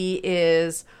she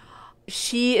is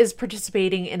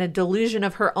participating in a delusion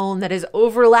of her own that is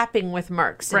overlapping with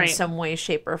Mark's in some way,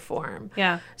 shape, or form.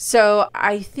 Yeah. So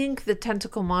I think the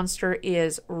tentacle monster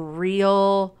is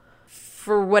real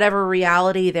for whatever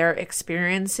reality they're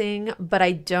experiencing, but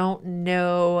I don't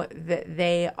know that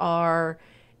they are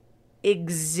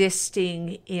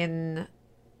existing in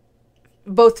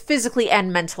both physically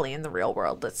and mentally in the real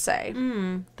world, let's say.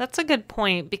 That's a good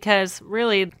point, because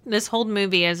really this whole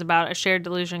movie is about a shared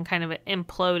delusion kind of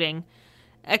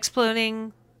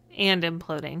exploding and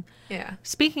imploding. Yeah.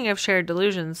 Speaking of shared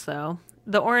delusions, though,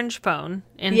 the orange phone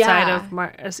inside of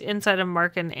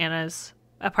Mark and Anna's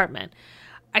apartment,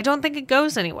 I don't think it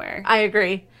goes anywhere. I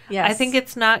agree. Yes. I think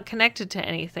it's not connected to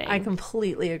anything. I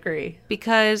completely agree.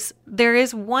 Because there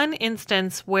is one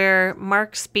instance where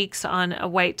Mark speaks on a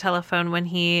white telephone when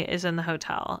he is in the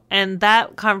hotel. And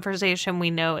that conversation we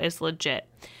know is legit.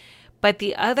 But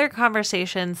the other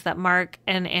conversations that Mark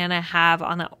and Anna have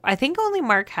on that, I think only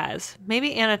Mark has.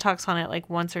 Maybe Anna talks on it like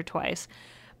once or twice.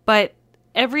 But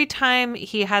every time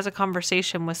he has a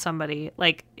conversation with somebody,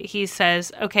 like he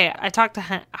says, okay, I talked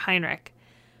to Heinrich.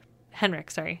 I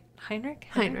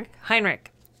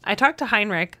talked to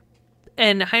Heinrich,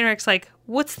 and Heinrich's like,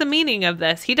 what's the meaning of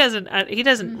this? He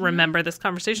doesn't remember this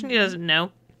conversation. He doesn't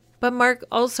know. But Mark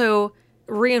also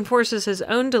reinforces his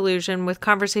own delusion with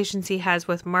conversations he has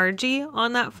with Margie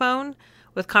on that phone,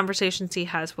 with conversations he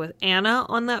has with Anna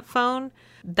on that phone,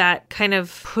 that kind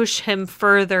of push him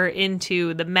further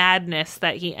into the madness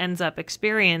that he ends up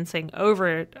experiencing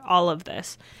over all of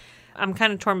this. I'm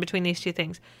kind of torn between these two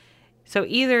things. So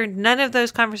either none of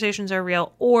those conversations are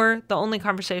real, or the only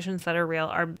conversations that are real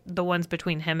are the ones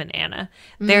between him and Anna.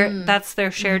 That's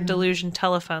their shared delusion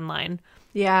telephone line.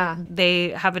 Yeah. They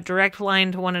have a direct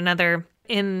line to one another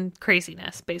in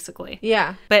craziness, basically.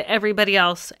 Yeah. But everybody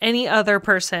else, any other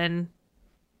person,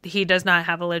 he does not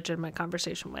have a legitimate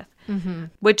conversation with.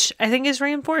 Which I think is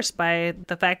reinforced by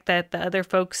the fact that the other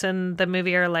folks in the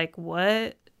movie are like,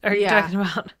 what are you talking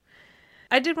about?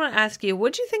 I did want to ask you,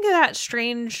 what do you think of that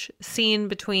strange scene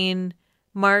between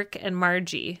Mark and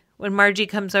Margie when Margie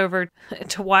comes over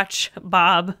to watch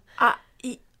Bob?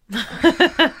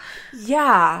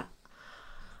 Yeah.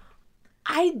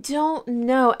 I don't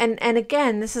know. And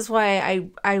again, this is why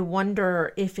I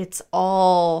wonder if it's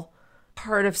all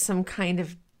part of some kind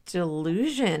of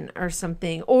delusion or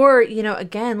something. Or,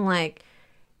 again, like,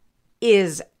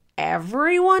 is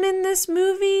everyone in this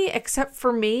movie, except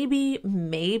for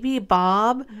maybe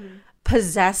Bob,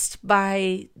 possessed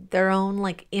by their own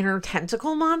like inner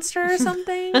tentacle monster or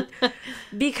something?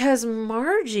 Because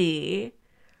Margie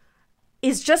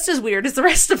is just as weird as the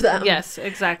rest of them. Yes,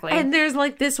 exactly. And there's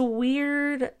like this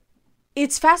weird,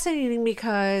 it's fascinating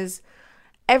because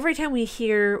every time we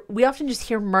often just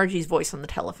hear Margie's voice on the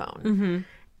telephone.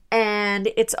 And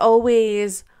it's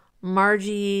always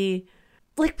Margie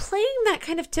like playing that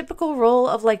kind of typical role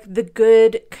of like the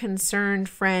good concerned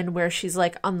friend, where she's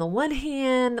like, on the one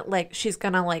hand, like she's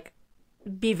gonna like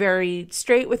be very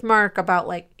straight with Mark about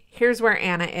like, here's where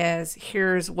Anna is,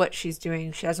 here's what she's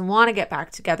doing, she doesn't want to get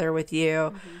back together with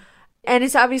you. And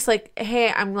it's obvious like,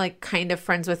 hey, I'm like kind of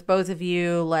friends with both of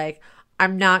you, like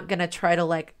I'm not gonna try to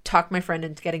like talk my friend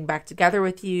into getting back together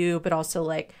with you, but also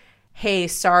like, hey,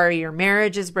 sorry, your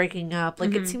marriage is breaking up.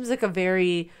 Like it seems like a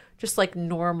very just like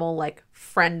normal like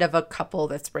friend of a couple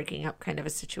that's breaking up kind of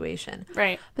a situation.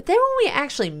 Right. But then when we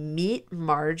actually meet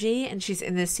Margie and she's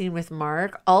in this scene with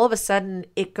Mark, all of a sudden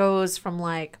it goes from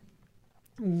like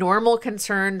normal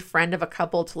concerned friend of a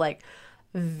couple to like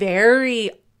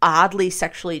very oddly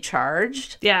sexually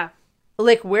charged. Yeah.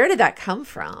 Like, where did that come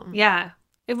from? Yeah.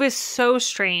 It was so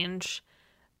strange.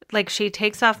 Like, she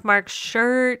takes off Mark's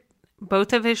shirt,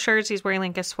 both of his shirts. He's wearing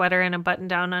like a sweater and a button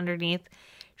down underneath.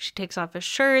 She takes off his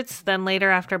shirts. Then later,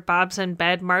 after Bob's in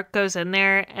bed, Mark goes in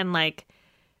there and like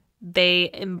they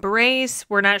embrace.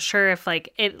 We're not sure if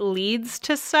like it leads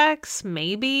to sex,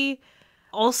 maybe.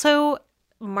 Also,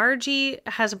 Margie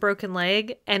has a broken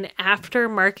leg, and after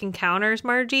Mark encounters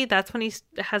Margie, that's when he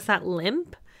has that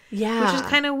limp. Yeah. Which is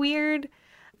kind of weird.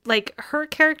 Like, her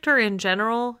character in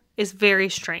general is very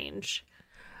strange.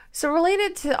 So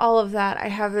related to all of that, I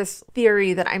have this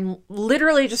theory that I'm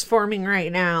literally just forming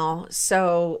right now.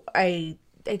 So I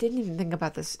didn't even think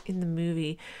about this in the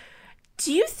movie.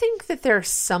 Do you think that there's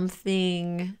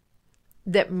something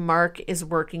that Mark is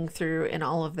working through in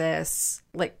all of this,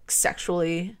 like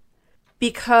sexually,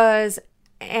 because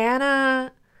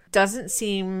Anna doesn't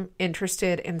seem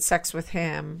interested in sex with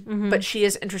him, but she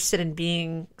is interested in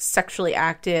being sexually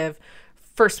active,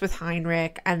 first with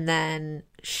Heinrich, and then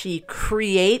she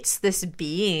creates this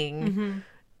being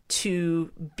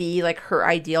to be like her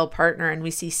ideal partner, and we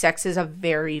see sex is a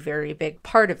very, very big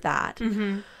part of that.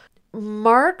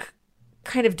 Mark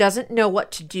kind of doesn't know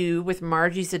what to do with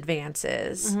Margie's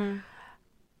advances.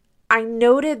 I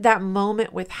noted that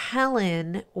moment with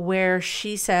Helen where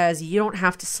she says, "You don't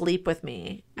have to sleep with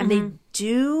me." And they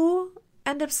do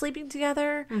end up sleeping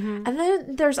together. And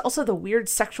then there's also the weird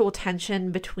sexual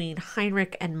tension between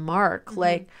Heinrich and Mark.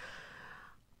 Like,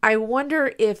 I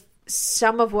wonder if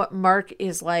some of what Mark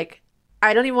is like,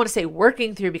 I don't even want to say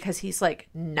working through, because he's like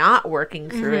not working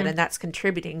through it, and that's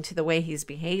contributing to the way he's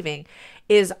behaving,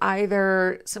 is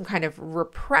either some kind of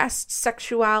repressed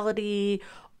sexuality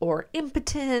or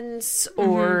impotence,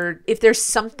 or if there's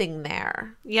something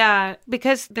there. Yeah,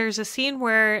 because there's a scene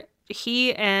where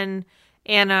he and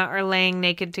Anna are laying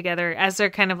naked together as they're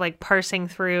kind of like parsing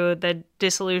through the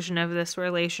dissolution of this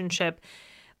relationship.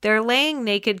 They're laying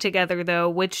naked together, though,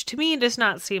 which to me does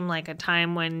not seem like a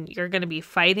time when you're going to be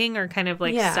fighting or kind of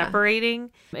like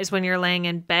separating, is when you're laying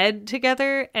in bed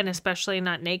together, and especially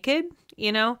not naked,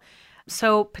 you know?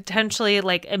 So potentially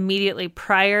like immediately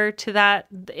prior to that,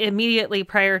 immediately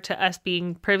prior to us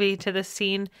being privy to this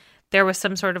scene, there was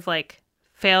some sort of like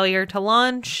failure to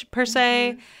launch per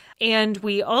se. And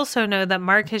we also know that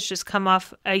Mark has just come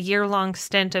off a year-long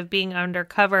stint of being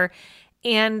undercover.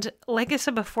 And like I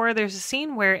said before, there's a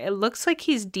scene where it looks like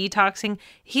he's detoxing.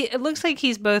 It looks like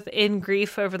he's both in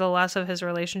grief over the loss of his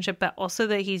relationship, but also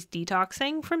that he's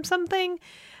detoxing from something.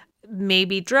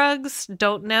 Maybe drugs,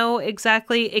 don't know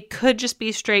exactly. It could just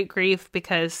be straight grief,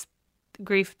 because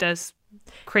grief does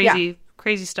crazy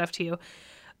stuff to you.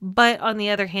 But on the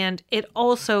other hand, it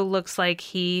also looks like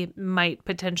he might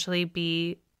potentially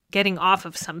be getting off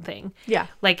of something. Yeah.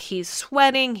 Like he's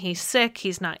sweating, he's sick,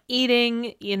 he's not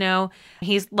eating, you know,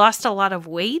 he's lost a lot of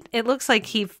weight. It looks like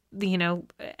he, you know,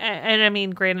 and I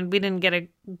mean, granted, we didn't get a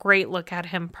great look at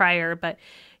him prior, but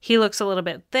he looks a little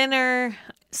bit thinner.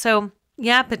 So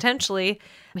yeah, potentially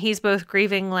he's both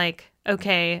grieving like,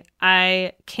 okay,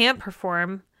 I can't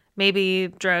perform, maybe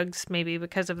drugs, maybe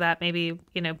because of that, maybe,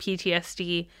 you know,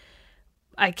 PTSD.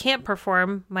 I can't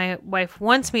perform. My wife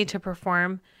wants me to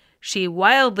perform. She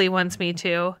wildly wants me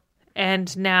to.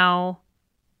 And now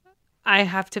I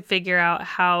have to figure out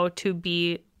how to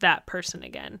be that person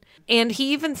again. And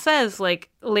he even says,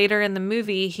 like, later in the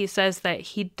movie, he says that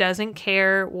he doesn't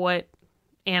care what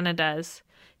Anna does.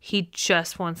 He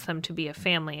just wants them to be a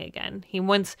family again. He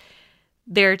wants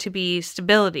there to be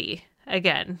stability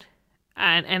again.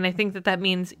 And I think that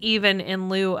means even in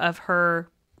lieu of her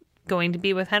going to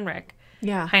be with Heinrich.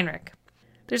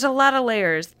 There's a lot of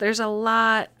layers. There's a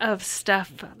lot of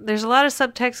stuff. There's a lot of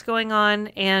subtext going on.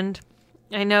 And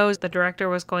I know the director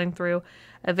was going through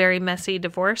a very messy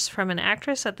divorce from an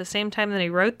actress at the same time that he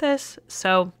wrote this.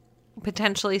 So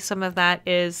potentially some of that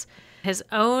is his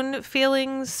own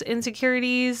feelings,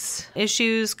 insecurities,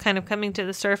 issues kind of coming to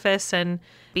the surface and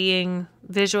being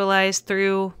visualized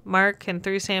through Mark and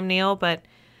through Sam Neill. But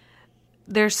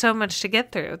there's so much to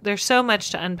get through. There's so much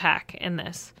to unpack in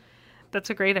this. That's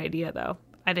a great idea, though.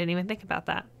 I didn't even think about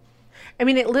that. I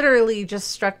mean, it literally just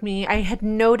struck me. I had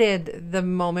noted the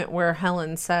moment where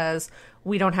Helen says,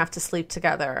 "We don't have to sleep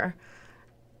together."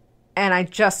 And I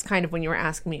just kind of, when you were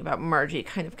asking me about Margie,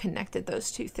 kind of connected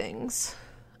those two things.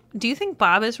 Do you think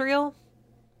Bob is real?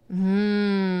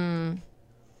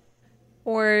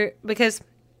 Or, because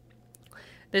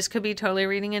this could be totally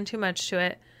reading in too much to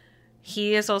it,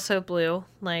 he is also blue,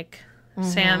 like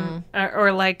Sam,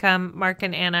 or like Mark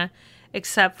and Anna,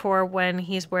 except for when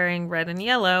he's wearing red and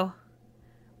yellow,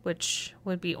 which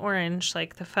would be orange,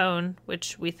 like the phone,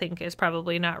 which we think is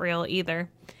probably not real either.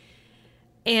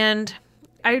 And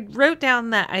I wrote down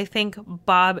that I think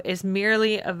Bob is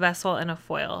merely a vessel and a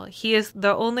foil. He is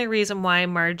the only reason why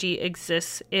Margie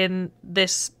exists in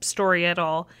this story at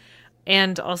all,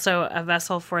 and also a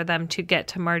vessel for them to get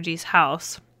to Margie's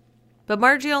house. But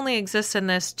Margie only exists in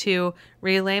this to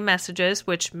relay messages,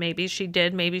 which maybe she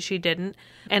did, maybe she didn't,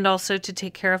 and also to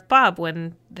take care of Bob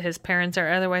when his parents are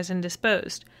otherwise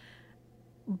indisposed.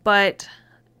 But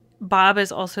Bob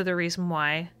is also the reason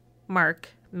why Mark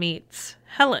meets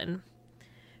Helen,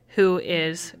 who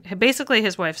is basically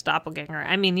his wife's doppelganger.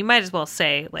 I mean, you might as well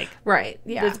say, like... Right,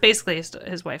 yeah. It's basically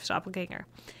his wife's doppelganger.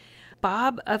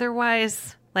 Bob,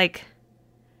 otherwise, like...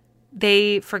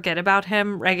 They forget about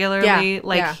him regularly.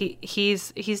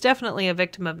 He's definitely a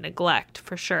victim of neglect,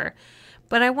 for sure.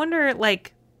 But I wonder,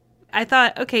 like, I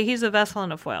thought, okay, he's a vessel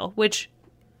and a foil, which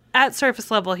at surface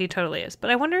level he totally is.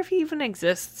 But I wonder if he even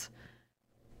exists.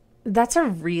 That's a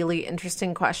really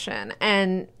interesting question.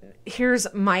 And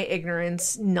here's my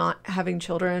ignorance, not having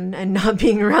children and not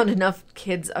being around enough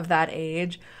kids of that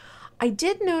age. I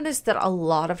did notice that a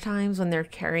lot of times when they're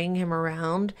carrying him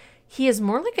around, he is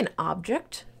more like an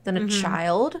object than a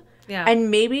child. Yeah. And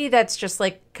maybe that's just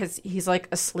like because he's like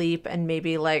asleep, and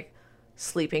maybe like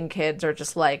sleeping kids are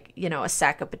just like, you know, a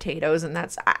sack of potatoes. And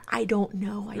that's, I don't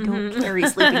know. I don't carry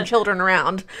sleeping children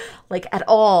around like at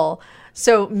all.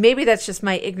 So maybe that's just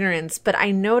my ignorance. But I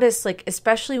noticed, like,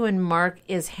 especially when Mark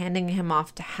is handing him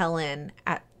off to Helen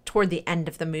toward the end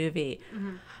of the movie,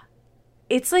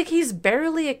 it's like he's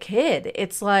barely a kid.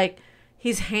 It's like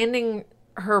he's handing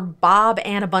her Bob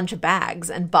and a bunch of bags,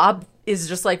 and Bob is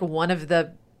just like one of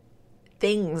the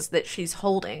things that she's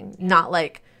holding, not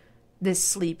like this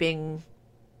sleeping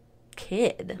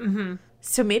kid.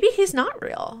 So maybe he's not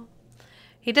real.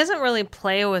 He doesn't really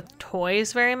play with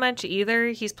toys very much either.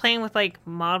 He's playing with like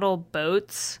model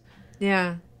boats.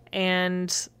 Yeah.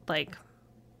 And like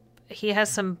he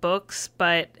has some books,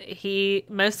 but he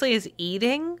mostly is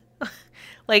eating.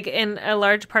 Like in a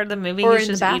large part of the movie, Or he's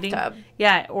in the just eating. bathtub.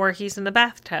 Yeah, or he's in the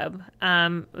bathtub,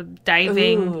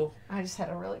 diving. Ooh, I just had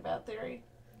a really bad theory.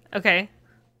 Okay.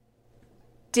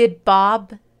 Did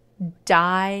Bob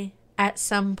die at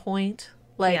some point?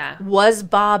 Like, was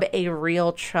Bob a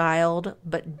real child,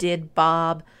 but did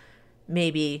Bob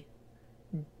maybe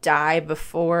die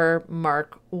before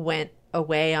Mark went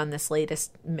away on this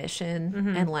latest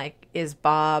mission? And like, is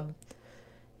Bob,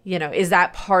 you know, is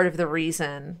that part of the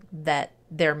reason that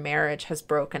their marriage has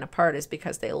broken apart, is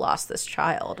because they lost this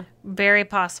child? Very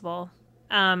possible.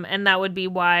 And that would be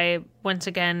why, once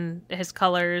again, his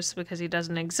colors, because he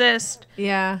doesn't exist.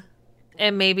 Yeah.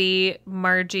 And maybe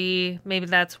Margie, maybe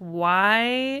that's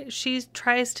why she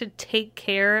tries to take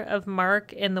care of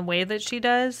Mark in the way that she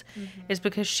does, is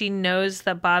because she knows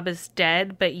that Bob is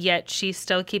dead, but yet she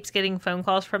still keeps getting phone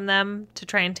calls from them to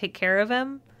try and take care of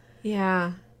him.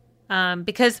 Yeah.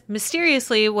 Because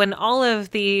mysteriously, when all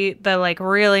of the like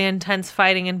really intense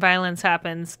fighting and violence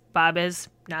happens, Bob is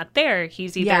not there.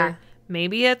 He's either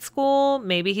maybe at school,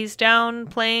 maybe he's down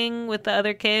playing with the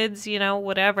other kids, you know,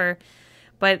 whatever.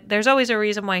 But there's always a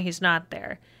reason why he's not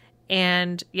there.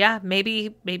 And yeah,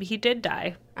 maybe he did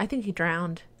die. I think he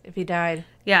drowned if he died.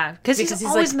 Yeah, because he's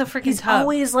always like, in the freaking he's tub.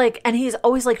 Always like, and he's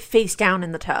always like face down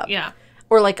in the tub. Yeah.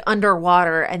 Or like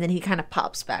underwater, and then he kind of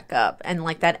pops back up. And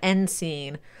like that end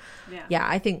scene. Yeah,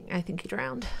 I think he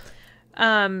drowned.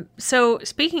 So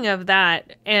speaking of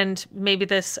that, and maybe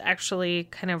this actually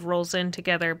kind of rolls in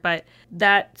together, but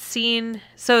that scene,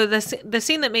 so the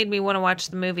scene that made me want to watch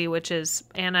the movie, which is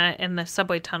Anna in the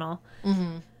subway tunnel.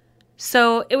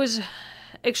 So it was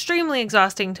extremely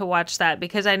exhausting to watch that,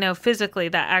 because I know physically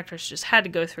that actress just had to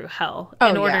go through hell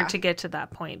in order to get to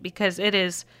that point, because it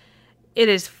is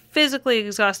physically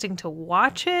exhausting to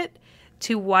watch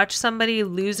somebody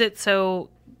lose it so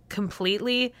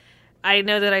completely. I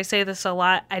know that I say this a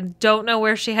lot. I don't know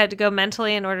where she had to go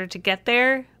mentally in order to get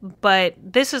there, but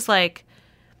this is like,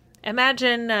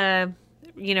 imagine,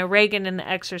 Reagan in The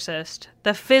Exorcist,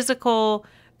 the physical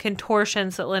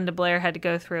contortions that Linda Blair had to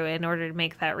go through in order to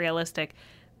make that realistic.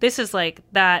 This is like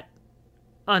that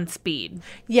on speed.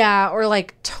 Yeah, or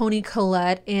like Toni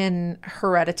Collette in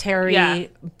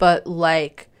Hereditary, but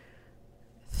like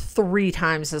 3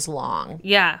 times as long.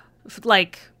 Yeah,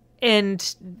 like,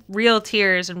 and real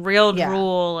tears and real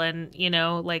drool and,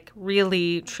 like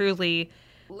really, truly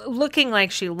looking like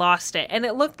she lost it. And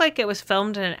it looked like it was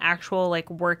filmed in an actual, like,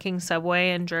 working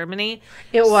subway in Germany.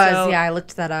 It was, I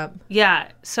looked that up. Yeah.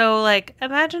 So, like,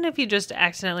 imagine if you just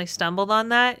accidentally stumbled on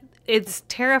that. It's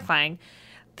terrifying.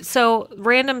 So,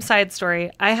 random side story.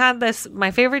 I had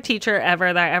my favorite teacher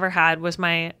ever that I ever had was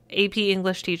my AP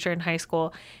English teacher in high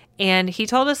school. And he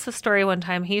told us the story one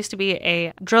time. He used to be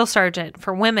a drill sergeant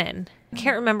for women. I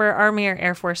can't remember, Army or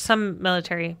Air Force, some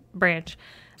military branch.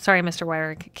 Sorry, Mr.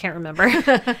 Wyrick, can't remember.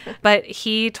 But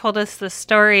he told us the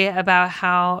story about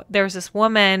how there was this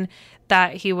woman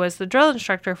that he was the drill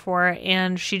instructor for,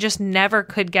 and she just never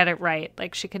could get it right.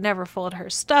 Like, she could never fold her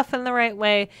stuff in the right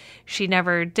way. She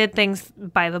never did things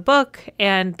by the book,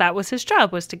 and that was his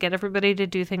job, was to get everybody to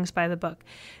do things by the book.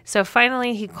 So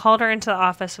finally, he called her into the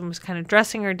office and was kind of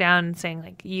dressing her down and saying,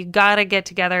 like, you gotta get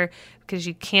together because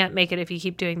you can't make it if you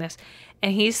keep doing this.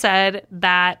 And he said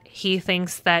that he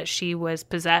thinks that she was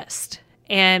possessed.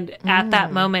 And at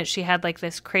that moment, she had like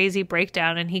this crazy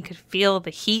breakdown, and he could feel the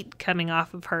heat coming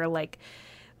off of her, like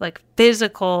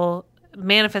physical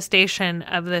manifestation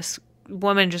of this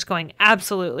woman just going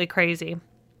absolutely crazy.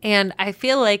 And I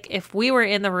feel like if we were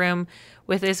in the room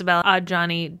with Isabel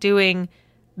Adjani doing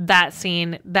that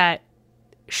scene, that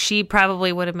she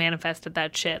probably would have manifested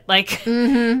that shit. Like,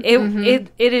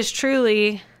 it is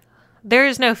truly, there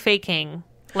is no faking.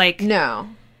 Like, No.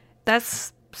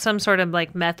 that's some sort of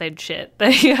like method shit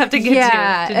that you have to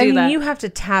get to do that. You have to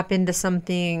tap into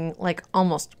something like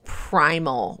almost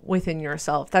primal within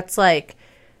yourself. That's like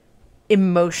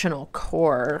emotional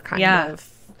core kind of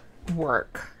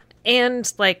work.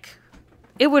 And like,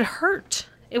 it would hurt.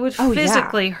 It would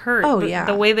physically hurt. Oh, yeah.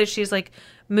 The way that she's like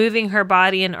moving her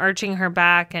body and arching her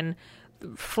back and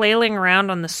flailing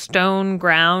around on the stone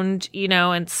ground, you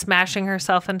know, and smashing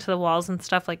herself into the walls and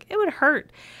stuff. Like, it would hurt.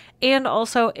 And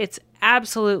also, it's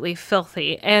absolutely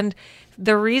filthy. And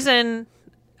the reason,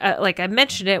 like I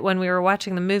mentioned it when we were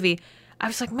watching the movie, I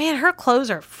was like, man, her clothes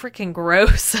are freaking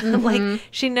gross. Like,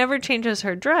 she never changes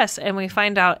her dress. And we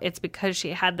find out it's because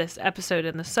she had this episode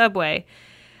in the subway.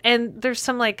 And there's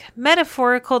some like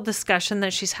metaphorical discussion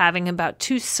that she's having about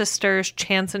two sisters,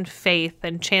 Chance and Faith,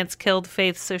 and Chance killed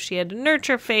Faith, so she had to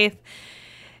nurture Faith.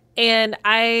 And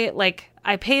I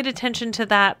paid attention to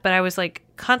that, but I was like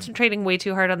concentrating way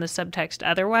too hard on the subtext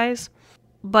otherwise.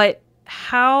 But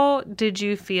how did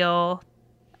you feel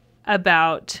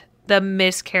about the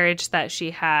miscarriage that she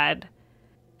had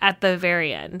at the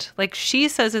very end? Like, she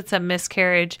says it's a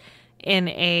miscarriage in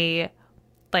a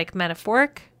like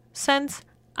metaphoric sense.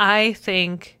 I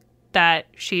think that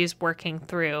she's working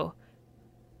through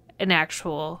an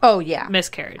actual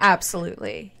miscarriage.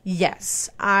 Absolutely. Yes.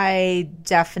 I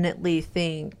definitely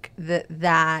think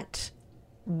that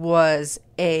was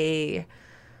a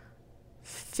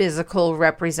physical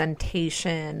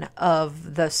representation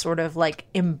of the sort of like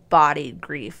embodied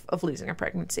grief of losing a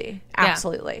pregnancy.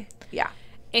 Absolutely. Yeah.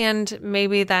 And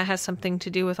maybe that has something to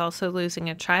do with also losing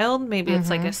a child. Maybe it's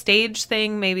like a stage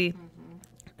thing. Maybe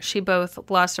she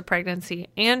both lost a pregnancy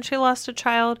and she lost a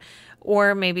child.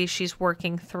 Or maybe she's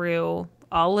working through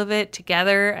all of it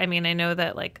together. I mean, I know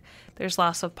that like there's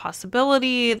loss of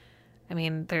possibility. I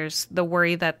mean, there's the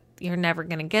worry that you're never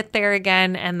going to get there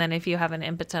again. And then if you have an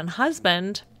impotent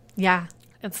husband,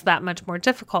 it's that much more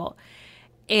difficult.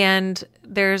 And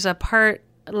there's a part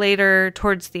later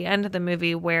towards the end of the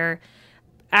movie where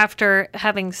after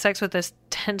having sex with this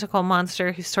tentacle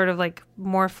monster who's sort of like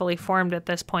more fully formed at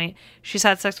this point, she's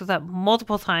had sex with that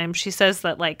multiple times. She says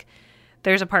that like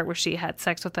there's a part where she had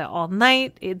sex with it all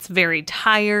night. It's very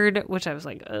tired, which I was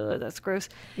like, oh, that's gross.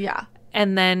 Yeah.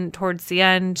 And then towards the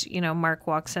end, you know, Mark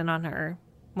walks in on her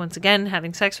once again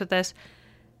having sex with this.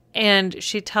 And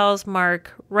she tells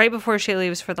Mark right before she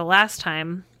leaves for the last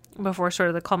time, before sort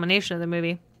of the culmination of the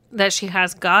movie, that she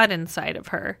has God inside of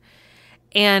her.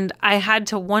 And I had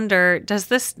to wonder, does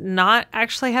this not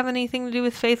actually have anything to do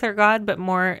with faith or God, but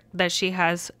more that she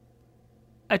has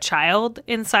a child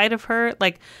inside of her?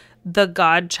 Like the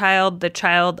God child, the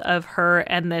child of her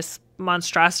and this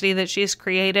monstrosity that she's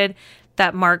created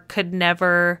that Mark could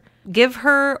never give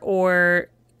her or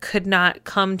could not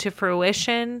come to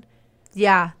fruition.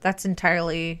 Yeah, that's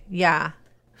entirely,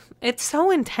 It's so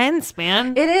intense,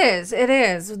 man. It is. It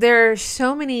is. There are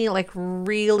so many like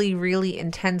really, really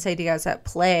intense ideas at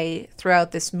play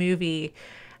throughout this movie.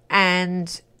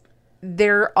 And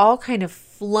they're all kind of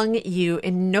flung at you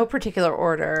in no particular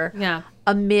order. Yeah.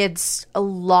 Amidst a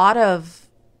lot of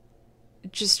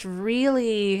just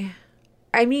really,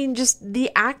 I mean, just the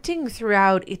acting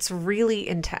throughout, it's really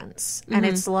intense. And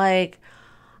it's like,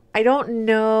 I don't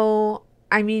know.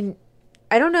 I mean,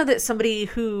 I don't know that somebody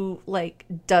who like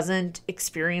doesn't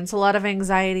experience a lot of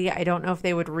anxiety, I don't know if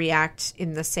they would react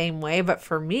in the same way. But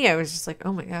for me, I was just like,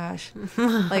 oh my gosh,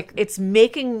 like it's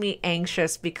making me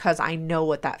anxious because I know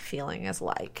what that feeling is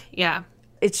like. Yeah.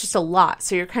 It's just a lot.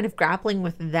 So you're kind of grappling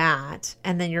with that.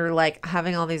 And then you're like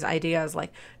having all these ideas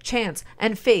like chance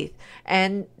and faith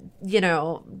and, you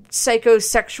know,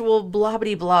 psychosexual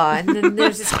blappity blah. And then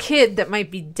there's this kid that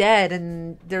might be dead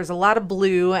and there's a lot of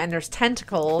blue and there's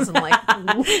tentacles and like,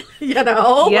 you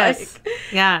know, yes. like,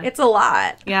 yeah, it's a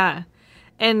lot. Yeah.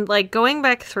 And like going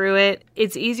back through it,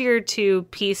 it's easier to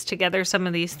piece together some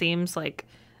of these themes like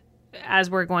as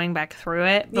we're going back through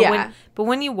it. But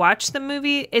when you watch the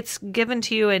movie, it's given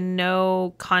to you in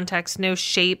no context, no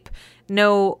shape,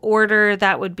 no order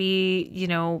that would be, you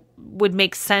know, would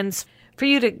make sense for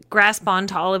you to grasp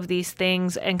onto all of these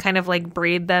things and kind of like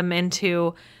braid them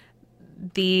into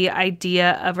the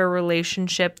idea of a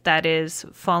relationship that is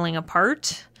falling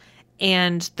apart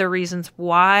and the reasons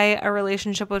why a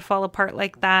relationship would fall apart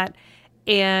like that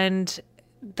and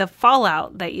the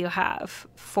fallout that you have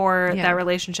for that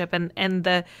relationship and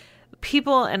the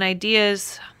people and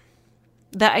ideas,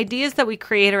 the ideas that we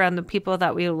create around the people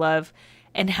that we love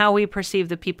and how we perceive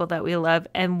the people that we love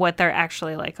and what they're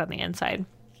actually like on the inside.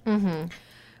 Mm-hmm.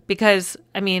 Because,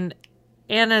 I mean,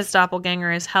 Anna's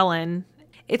doppelganger is Helen.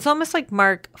 It's almost like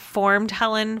Mark formed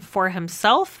Helen for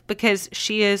himself because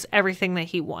she is everything that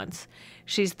he wants.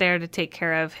 She's there to take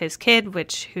care of his kid,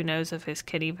 which who knows if his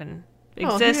kid even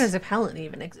exists. Who knows if Helen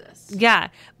even exists. Yeah.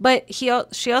 But she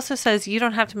also says, you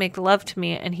don't have to make love to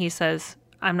me. And he says,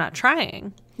 I'm not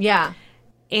trying. Yeah.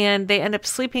 And they end up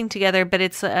sleeping together, but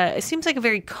it seems like a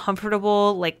very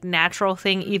comfortable, like natural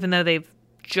thing, even though they've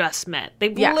just met.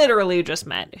 They've literally just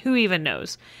met. Who even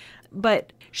knows?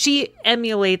 But she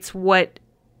emulates what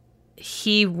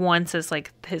he wants as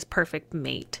like his perfect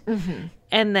mate. Mm-hmm.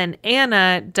 And then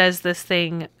Anna does this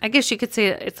thing. I guess you could say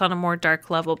it's on a more dark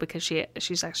level because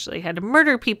she's actually had to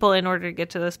murder people in order to get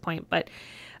to this point. But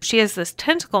she has this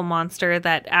tentacle monster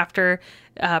that after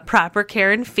proper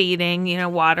care and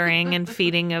feeding, watering and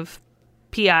feeding of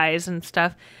PIs and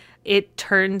stuff, it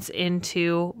turns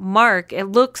into Mark. It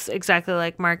looks exactly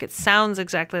like Mark. It sounds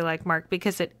exactly like Mark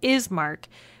because it is Mark,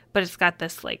 but it's got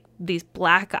this like these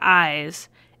black eyes,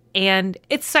 and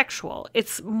it's sexual.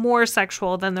 It's more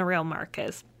sexual than the real Mark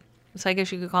is. So I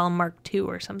guess you could call him Mark II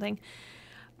or something.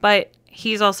 But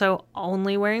he's also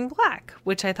only wearing black,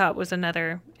 which I thought was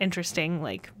another interesting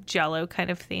like Giallo kind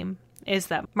of theme, is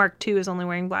that Mark II is only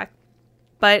wearing black.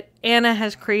 But Anna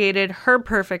has created her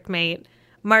perfect mate.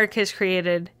 Mark has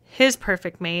created his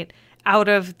perfect mate out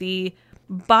of the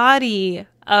body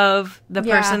of the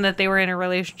person that they were in a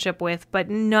relationship with, but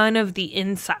none of the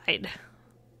inside.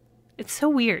 It's so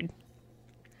weird.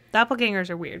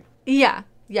 Doppelgangers are weird. Yeah.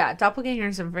 Yeah.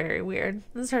 Doppelgangers are very weird.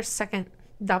 This is our second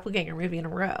doppelganger movie in a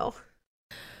row.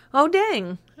 Oh,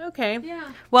 dang. Okay.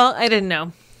 Yeah. Well, I didn't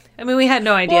know. I mean, we had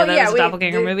no idea that was a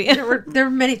doppelganger movie. There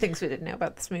were many things we didn't know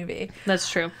about this movie.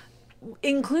 That's true.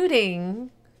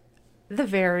 Including the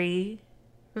very,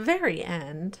 very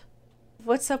end.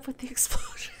 What's up with the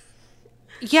explosion?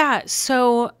 Yeah,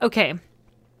 so, okay.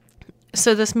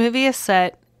 So this movie is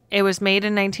set, it was made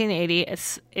in 1980.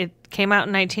 It came out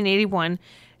in 1981,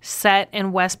 set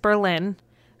in West Berlin.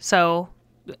 So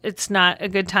it's not a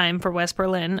good time for West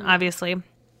Berlin, obviously.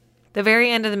 The very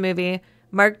end of the movie,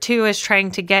 Mark II is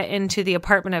trying to get into the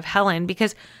apartment of Helen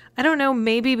because, I don't know,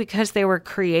 maybe because they were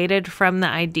created from the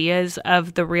ideas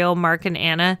of the real Mark and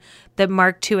Anna, that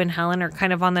Mark II and Helen are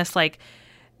kind of on this like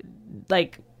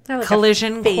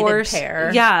collision course.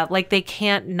 Pair. Yeah, like they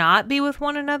can't not be with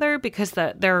one another because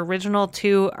their original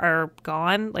two are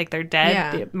gone, like they're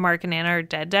dead. Yeah. Mark and Anna are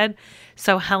dead.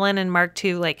 So Helen and Mark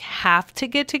II like have to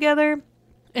get together,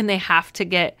 and they have to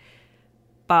get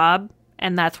Bob,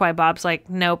 and that's why Bob's like,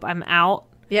 nope, I'm out.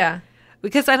 Yeah,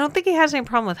 because I don't think he has any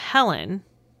problem with Helen.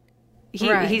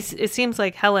 Right. It seems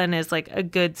like Helen is like a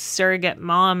good surrogate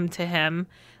mom to him.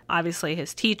 Obviously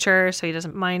his teacher, so he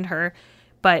doesn't mind her.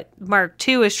 But Mark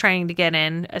II is trying to get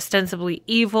in, ostensibly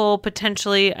evil,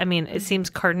 potentially. I mean, it seems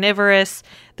carnivorous.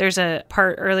 There's a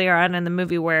part earlier on in the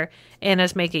movie where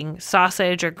Anna's making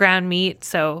sausage or ground meat,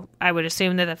 so I would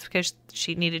assume that that's because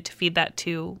she needed to feed that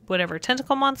to whatever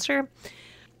tentacle monster.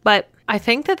 But I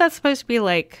think that that's supposed to be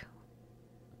like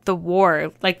the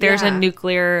war. Like there's a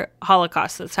nuclear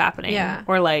holocaust that's happening. Yeah.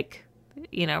 Or like,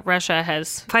 Russia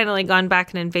has finally gone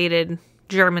back and invaded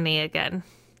Germany again.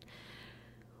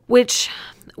 Which,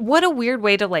 what a weird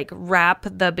way to like wrap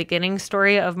the beginning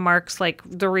story of Mark's, like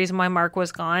the reason why Mark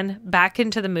was gone back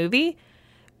into the movie,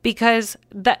 because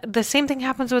the same thing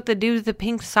happens with the dude with the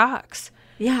pink socks.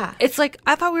 Yeah. It's like,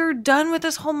 I thought we were done with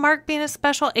this whole Mark being a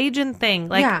special agent thing,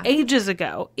 like ages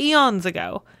ago, eons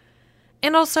ago.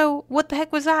 And also, what the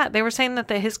heck was that? They were saying that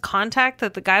his contact,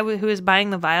 that the guy who was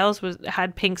buying the vials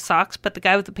had pink socks, but the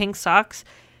guy with the pink socks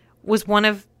was one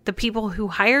of the people who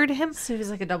hired him. So he was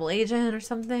like a double agent or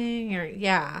something,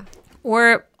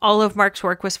 or all of Mark's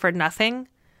work was for nothing.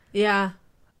 Yeah,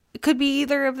 it could be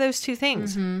either of those two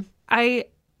things. Mm-hmm. I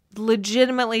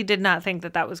legitimately did not think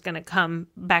that was going to come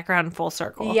back around full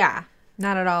circle. Yeah,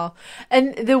 not at all.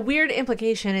 And the weird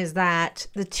implication is that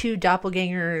the two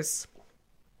doppelgangers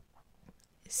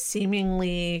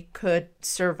seemingly could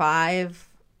survive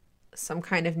some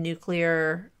kind of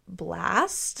nuclear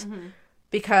blast. Mm-hmm.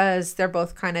 Because they're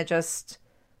both kind of just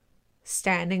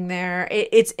standing there.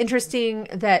 It's interesting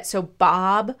that, so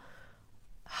Bob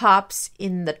hops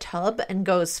in the tub and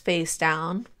goes face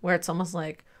down, where it's almost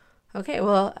like, okay,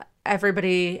 well,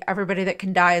 everybody that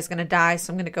can die is going to die,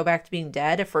 so I'm going to go back to being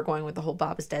dead if we're going with the whole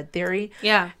Bob is dead theory.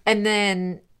 Yeah. And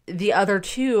then the other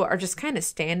two are just kind of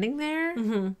standing there,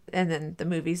 and then the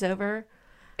movie's over.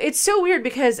 It's so weird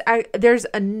because there's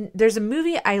a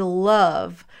movie I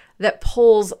love that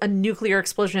pulls a nuclear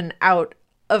explosion out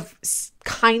of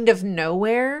kind of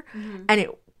nowhere, and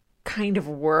kind of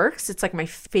works. It's like my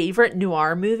favorite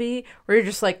noir movie where you're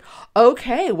just like,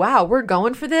 okay, wow, we're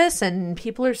going for this and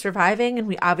people are surviving and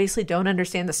we obviously don't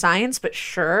understand the science, but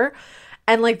sure.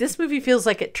 And like this movie feels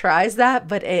like it tries that,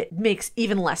 but it makes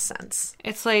even less sense.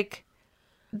 It's like,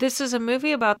 this is a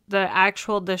movie about the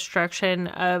actual destruction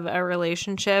of a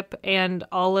relationship and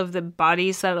all of the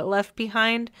bodies that it left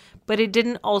behind, but it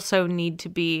didn't also need to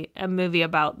be a movie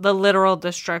about the literal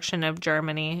destruction of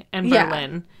Germany and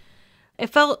Berlin. It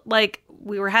felt like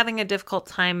we were having a difficult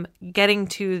time getting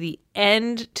to the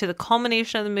end, to the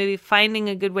culmination of the movie, finding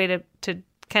a good way to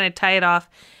kind of tie it off.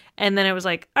 And then it was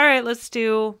like, all right, let's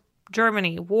do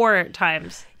Germany, war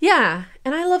times. Yeah,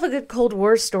 and I love a good Cold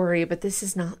War story, but this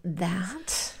is not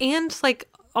that. And like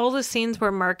all the scenes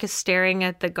where Mark is staring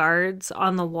at the guards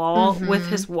on the wall with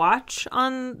his watch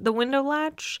on the window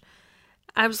latch,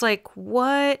 I was like,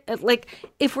 what? Like,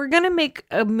 if we're going to make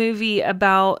a movie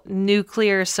about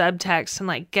nuclear subtext and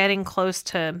like getting close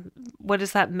to, what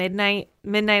is that, midnight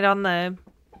on the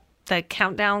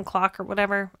countdown clock or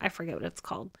whatever? I forget what it's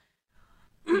called.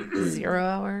 0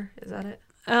 hour, is that it?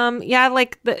 Yeah,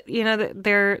 like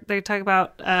they talk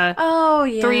about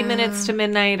 3 minutes to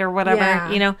midnight or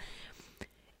whatever, you know.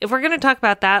 If we're going to talk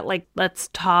about that, like, let's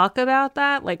talk about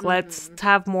that. Like, let's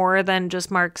have more than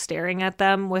just Mark staring at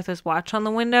them with his watch on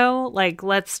the window. Like,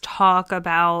 let's talk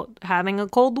about having a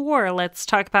Cold War. Let's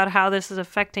talk about how this is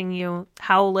affecting you,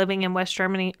 how living in West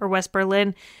Germany or West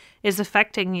Berlin is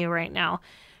affecting you right now.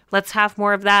 Let's have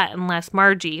more of that and less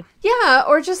Margie. Yeah,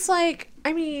 or just like,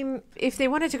 I mean, if they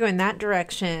wanted to go in that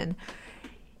direction,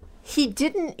 he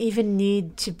didn't even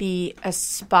need to be a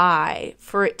spy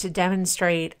for it to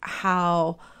demonstrate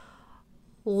how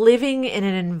living in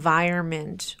an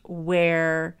environment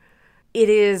where it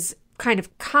is kind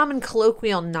of common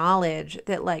colloquial knowledge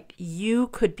that like you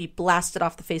could be blasted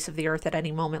off the face of the earth at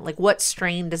any moment. Like, what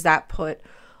strain does that put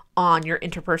on your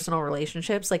interpersonal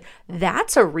relationships? Like,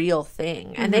 that's a real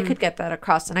thing. And they could get that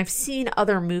across. And I've seen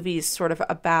other movies sort of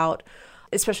about,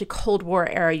 especially Cold War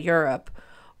era Europe,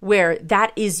 where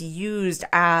that is used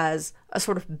as a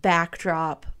sort of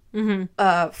backdrop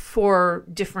for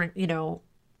different, you know,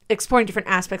 exploring different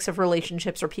aspects of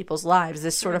relationships or people's lives,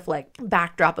 this sort of like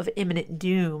backdrop of imminent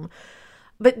doom.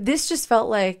 But this just felt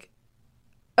like,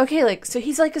 okay, like, so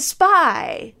he's like a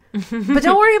spy, but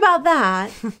don't worry about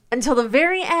that until the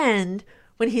very end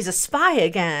when he's a spy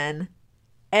again,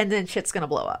 and then shit's gonna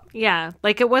blow up. Yeah,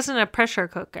 like it wasn't a pressure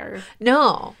cooker.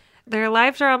 No. Their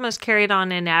lives are almost carried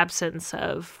on in absence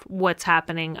of what's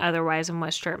happening otherwise in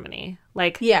West Germany.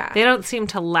 Like, they don't seem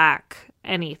to lack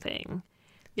anything.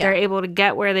 Yeah. They're able to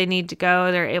get where they need to go.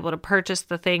 They're able to purchase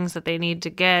the things that they need to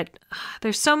get.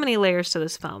 There's so many layers to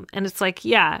this film. And it's like,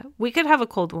 yeah, we could have a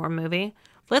Cold War movie.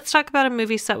 Let's talk about a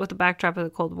movie set with the backdrop of the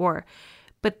Cold War.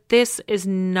 But this is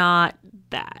not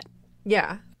that.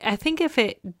 Yeah. I think if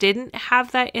it didn't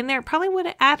have that in there, it probably would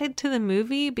have added to the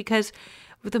movie, because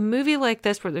with a movie like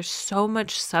this where there's so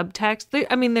much subtext,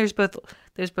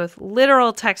 there's both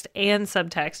literal text and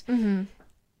subtext.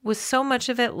 With so much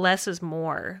of it, less is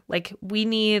more. Like, we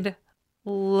need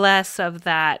less of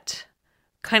that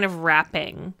kind of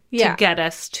wrapping to get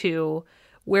us to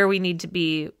where we need to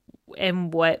be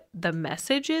and what the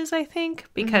message is, I think.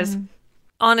 Because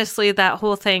honestly, that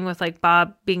whole thing with like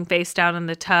Bob being face down in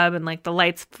the tub and like the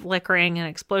lights flickering and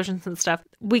explosions and stuff,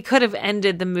 we could have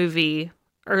ended the movie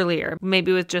earlier.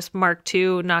 Maybe with just Mark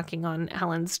II knocking on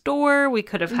Helen's door. We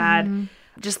could have had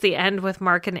just the end with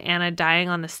Mark and Anna dying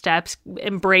on the steps,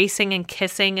 embracing and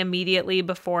kissing immediately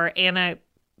before Anna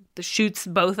shoots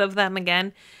both of them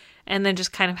again, and then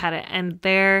just kind of had it end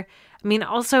there. I mean,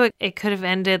 also it could have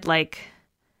ended like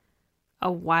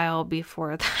a while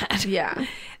before that. Yeah.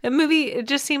 The movie, it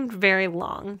just seemed very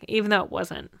long, even though it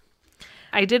wasn't.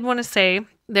 I did want to say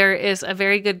there is a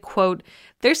very good quote.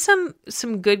 There's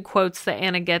some good quotes that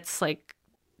Anna gets like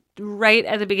right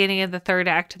at the beginning of the third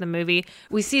act of the movie.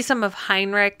 We see some of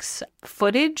Heinrich's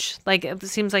footage. Like, it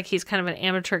seems like he's kind of an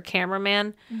amateur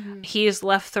cameraman. He's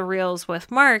left the reels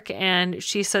with Mark, and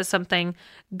she says something,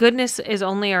 "Goodness is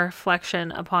only a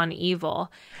reflection upon evil."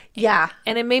 Yeah.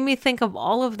 And it made me think of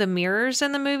all of the mirrors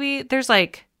in the movie. There's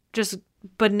like just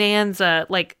bonanza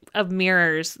like of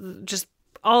mirrors just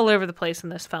all over the place in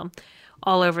this film.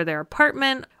 All over their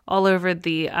apartment, all over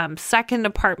the second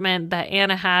apartment that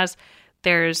Anna has.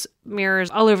 There's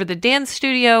mirrors all over the dance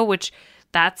studio, which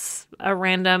that's a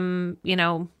random, you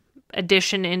know,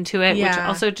 addition into it, which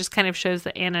also just kind of shows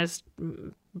that Anna's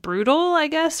brutal, I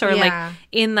guess, or like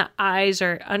in the eyes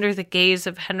or under the gaze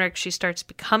of Henrik, she starts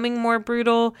becoming more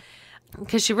brutal,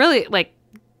 because she really like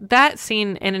that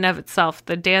scene in and of itself,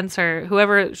 the dancer,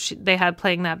 whoever they had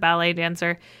playing that ballet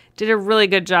dancer, did a really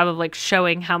good job of like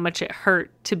showing how much it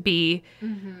hurt to be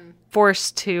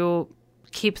forced to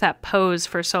keep that pose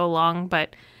for so long.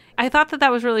 But I thought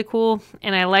that was really cool.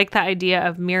 And I like the idea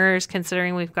of mirrors,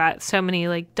 considering we've got so many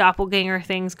like doppelganger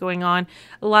things going on.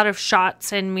 A lot of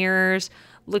shots and mirrors,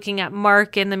 looking at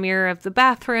Mark in the mirror of the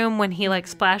bathroom when he like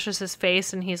splashes his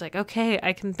face and he's like, okay,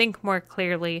 I can think more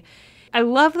clearly. I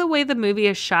love the way the movie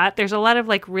is shot. There's a lot of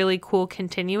like really cool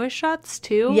continuous shots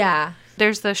too. Yeah.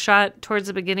 There's the shot towards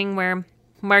the beginning where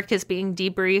Mark is being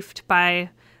debriefed by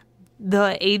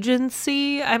the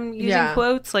agency. I'm using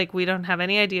quotes, like we don't have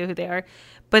any idea who they are.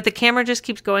 But the camera just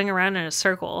keeps going around in a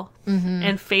circle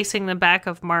and facing the back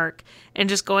of Mark and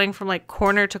just going from like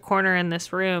corner to corner in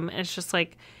this room. And it's just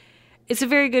like, it's a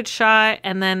very good shot.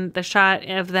 And then the shot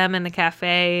of them in the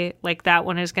cafe, like that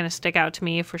one is going to stick out to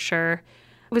me for sure.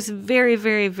 It was very,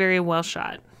 very, very well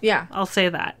shot. Yeah. I'll say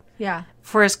that. Yeah.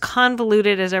 For as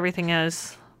convoluted as everything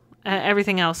else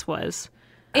was.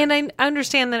 And I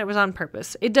understand that it was on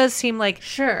purpose. It does seem like...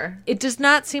 Sure. It does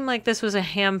not seem like this was a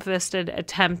ham-fisted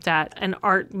attempt at an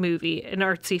art movie, an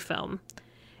artsy film.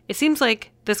 It seems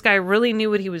like this guy really knew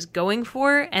what he was going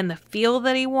for and the feel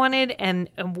that he wanted and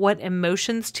what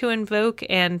emotions to invoke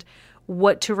and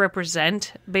what to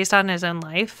represent based on his own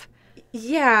life.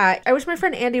 Yeah. I wish my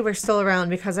friend Andy were still around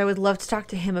because I would love to talk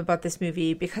to him about this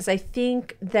movie because I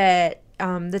think that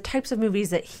the types of movies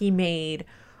that he made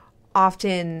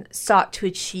often sought to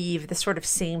achieve the sort of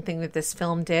same thing that this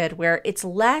film did, where it's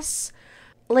less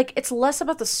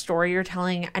about the story you're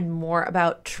telling and more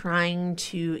about trying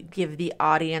to give the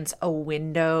audience a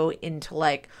window into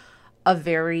like a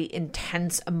very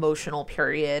intense emotional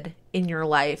period in your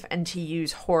life and to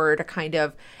use horror to kind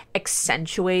of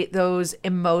accentuate those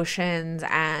emotions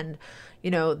and,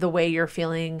 you know, the way you're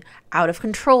feeling out of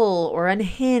control or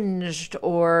unhinged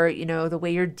or, you know, the way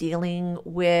you're dealing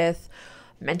with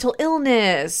mental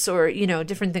illness or, you know,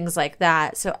 different things like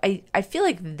that. So I feel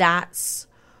like that's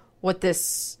what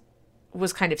this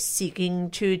was kind of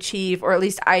seeking to achieve, or at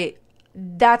least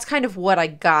that's kind of what I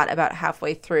got about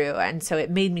halfway through. And so it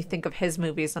made me think of his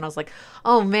movies and I was like,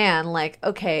 oh man, like,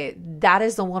 okay, that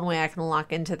is the one way I can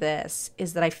lock into this,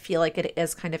 is that I feel like it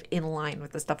is kind of in line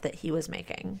with the stuff that he was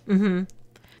making. Mm-hmm.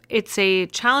 It's a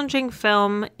challenging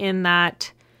film in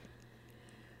that,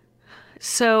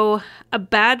 so a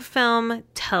bad film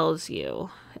tells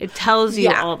you. It tells you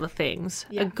all the things.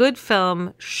 Yeah. A good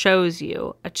film shows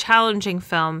you. A challenging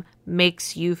film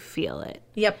makes you feel it.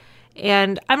 Yep.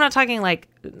 And I'm not talking like,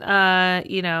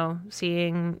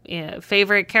 seeing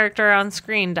favorite character on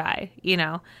screen die, you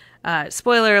know.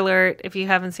 Spoiler alert, if you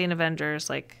haven't seen Avengers,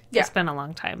 like, it's been a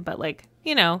long time. But, like,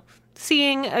 you know,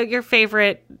 seeing your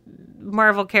favorite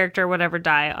Marvel character, whatever,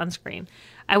 die on screen.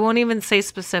 I won't even say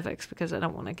specifics because I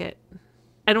don't want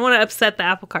to upset the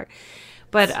apple cart.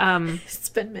 But it's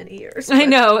been many years. I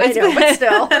know, but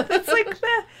still, it's like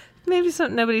maybe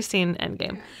nobody's seen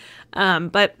Endgame.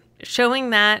 But showing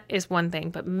that is one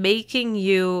thing, but making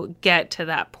you get to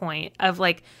that point of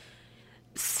like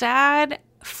sad,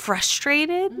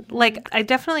 frustrated. Mm-hmm. Like I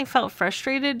definitely felt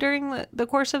frustrated during the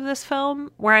course of this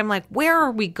film, where I'm like, where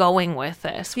are we going with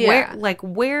this? Yeah.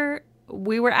 Where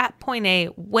we were at point A.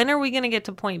 When are we going to get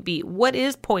to point B? What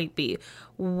is point B?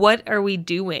 What are we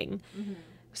doing? Mm-hmm.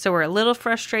 So we're a little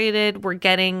frustrated. We're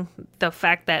getting the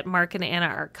fact that Mark and Anna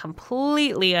are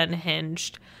completely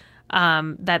unhinged.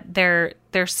 That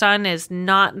their son is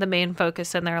not the main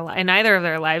focus in in either of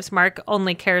their lives. Mark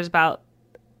only cares about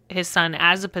his son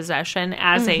as a possession,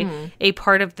 as a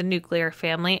part of the nuclear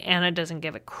family. Anna doesn't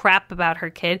give a crap about her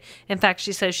kid. In fact,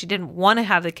 she says she didn't want to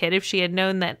have the kid. If she had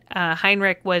known that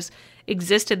Heinrich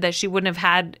existed, that she wouldn't have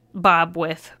had Bob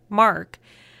with Mark.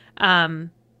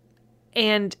 And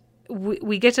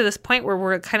we get to this point where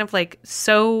we're kind of like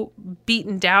so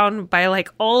beaten down by like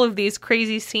all of these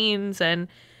crazy scenes and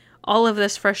all of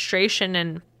this frustration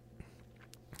and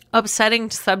upsetting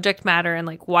subject matter and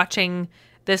like watching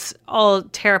this all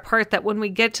tear apart, that when we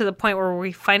get to the point where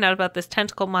we find out about this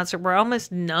tentacle monster, we're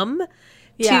almost numb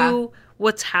to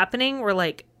what's happening. We're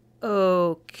like,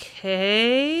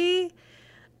 okay,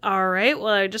 all right,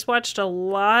 well, I just watched a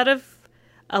lot of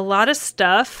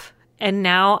stuff. And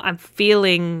now I'm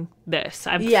feeling this.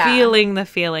 I'm feeling the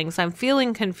feelings. I'm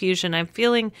feeling confusion. I'm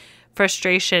feeling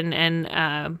frustration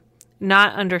and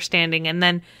not understanding, and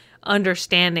then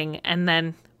understanding, and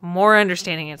then more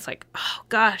understanding. It's like, oh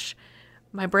gosh,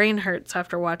 my brain hurts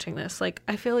after watching this. Like,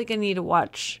 I feel like I need to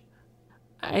watch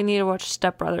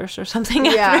Step Brothers or something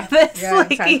after this. Yeah, like,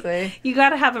 exactly. You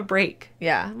got to have a break.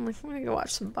 Yeah, I'm like, I'm gonna go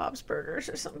watch some Bob's Burgers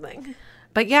or something.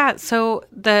 But yeah, so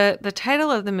the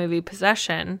title of the movie,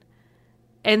 Possession,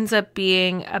 ends up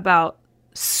being about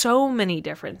so many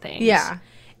different things. Yeah.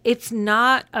 It's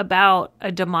not about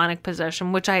a demonic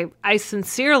possession, which I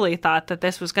sincerely thought that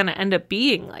this was going to end up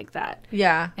being like that.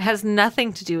 Yeah. It has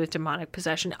nothing to do with demonic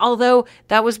possession. Although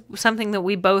that was something that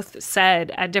we both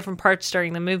said at different parts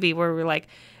during the movie where we're like,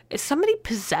 is somebody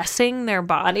possessing their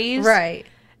bodies? Right.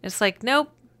 It's like,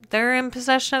 nope, they're in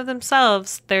possession of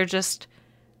themselves. They're just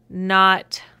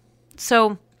not.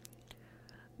 So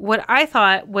what I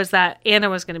thought was that Anna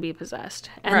was going to be possessed.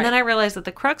 And Right. then I realized that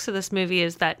the crux of this movie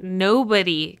is that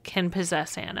nobody can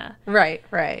possess Anna. Right.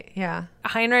 Yeah.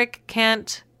 Heinrich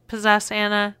can't possess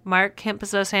Anna. Mark can't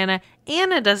possess Anna.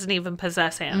 Anna doesn't even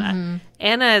possess Anna. Mm-hmm.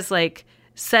 Anna is like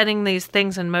setting these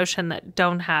things in motion that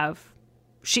don't have...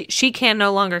 She can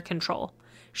no longer control.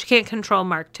 She can't control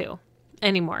Mark II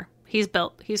anymore. He's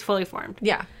built. He's fully formed.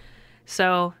 Yeah.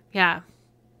 So, yeah.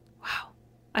 Wow.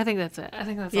 I think that's it. I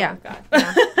think that's all I've got.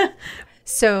 Yeah.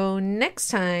 So next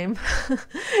time,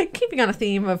 keeping on a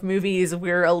theme of movies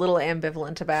we're a little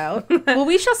ambivalent about. Well,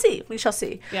 we shall see. We shall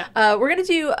see. Yeah. We're going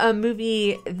to do a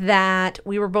movie that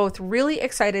we were both really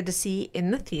excited to see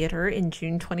in the theater in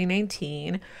June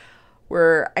 2019.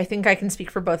 Where I think I can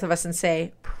speak for both of us and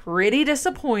say pretty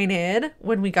disappointed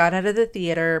when we got out of the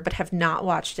theater, but have not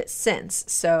watched it since.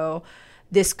 So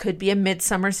this could be a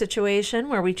midsummer situation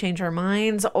where we change our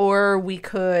minds, or we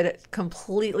could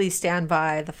completely stand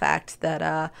by the fact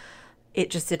that it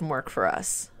just didn't work for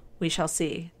us. We shall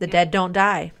see. The Dead Don't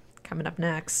Die, coming up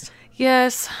next.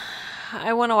 Yes.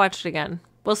 I want to watch it again.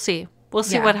 We'll see. We'll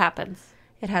see what happens.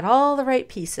 It had all the right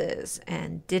pieces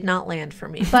and did not land for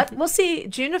me. But we'll see.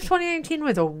 June of 2019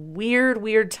 was a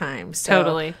weird time. So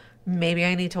Totally. Maybe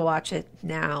I need to watch it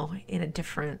now in a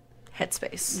different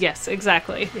headspace. Yes,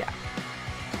 exactly. Yeah.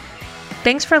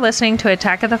 Thanks for listening to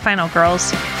Attack of the Final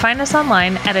Girls. Find us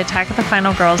online at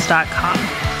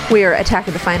attackofthefinalgirls.com. We're Attack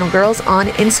of the Final Girls on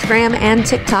Instagram and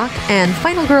TikTok, and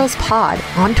Final Girls Pod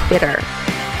on Twitter.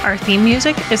 Our theme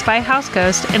music is by House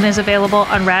Ghost and is available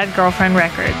on Rad Girlfriend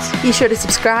Records. Be sure to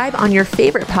subscribe on your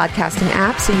favorite podcasting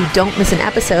app so you don't miss an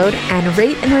episode, and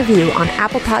rate and review on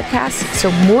Apple Podcasts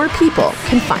so more people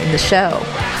can find the show.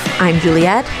 I'm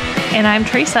Juliette. And I'm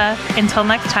Teresa. Until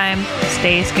next time,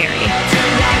 stay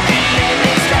scary.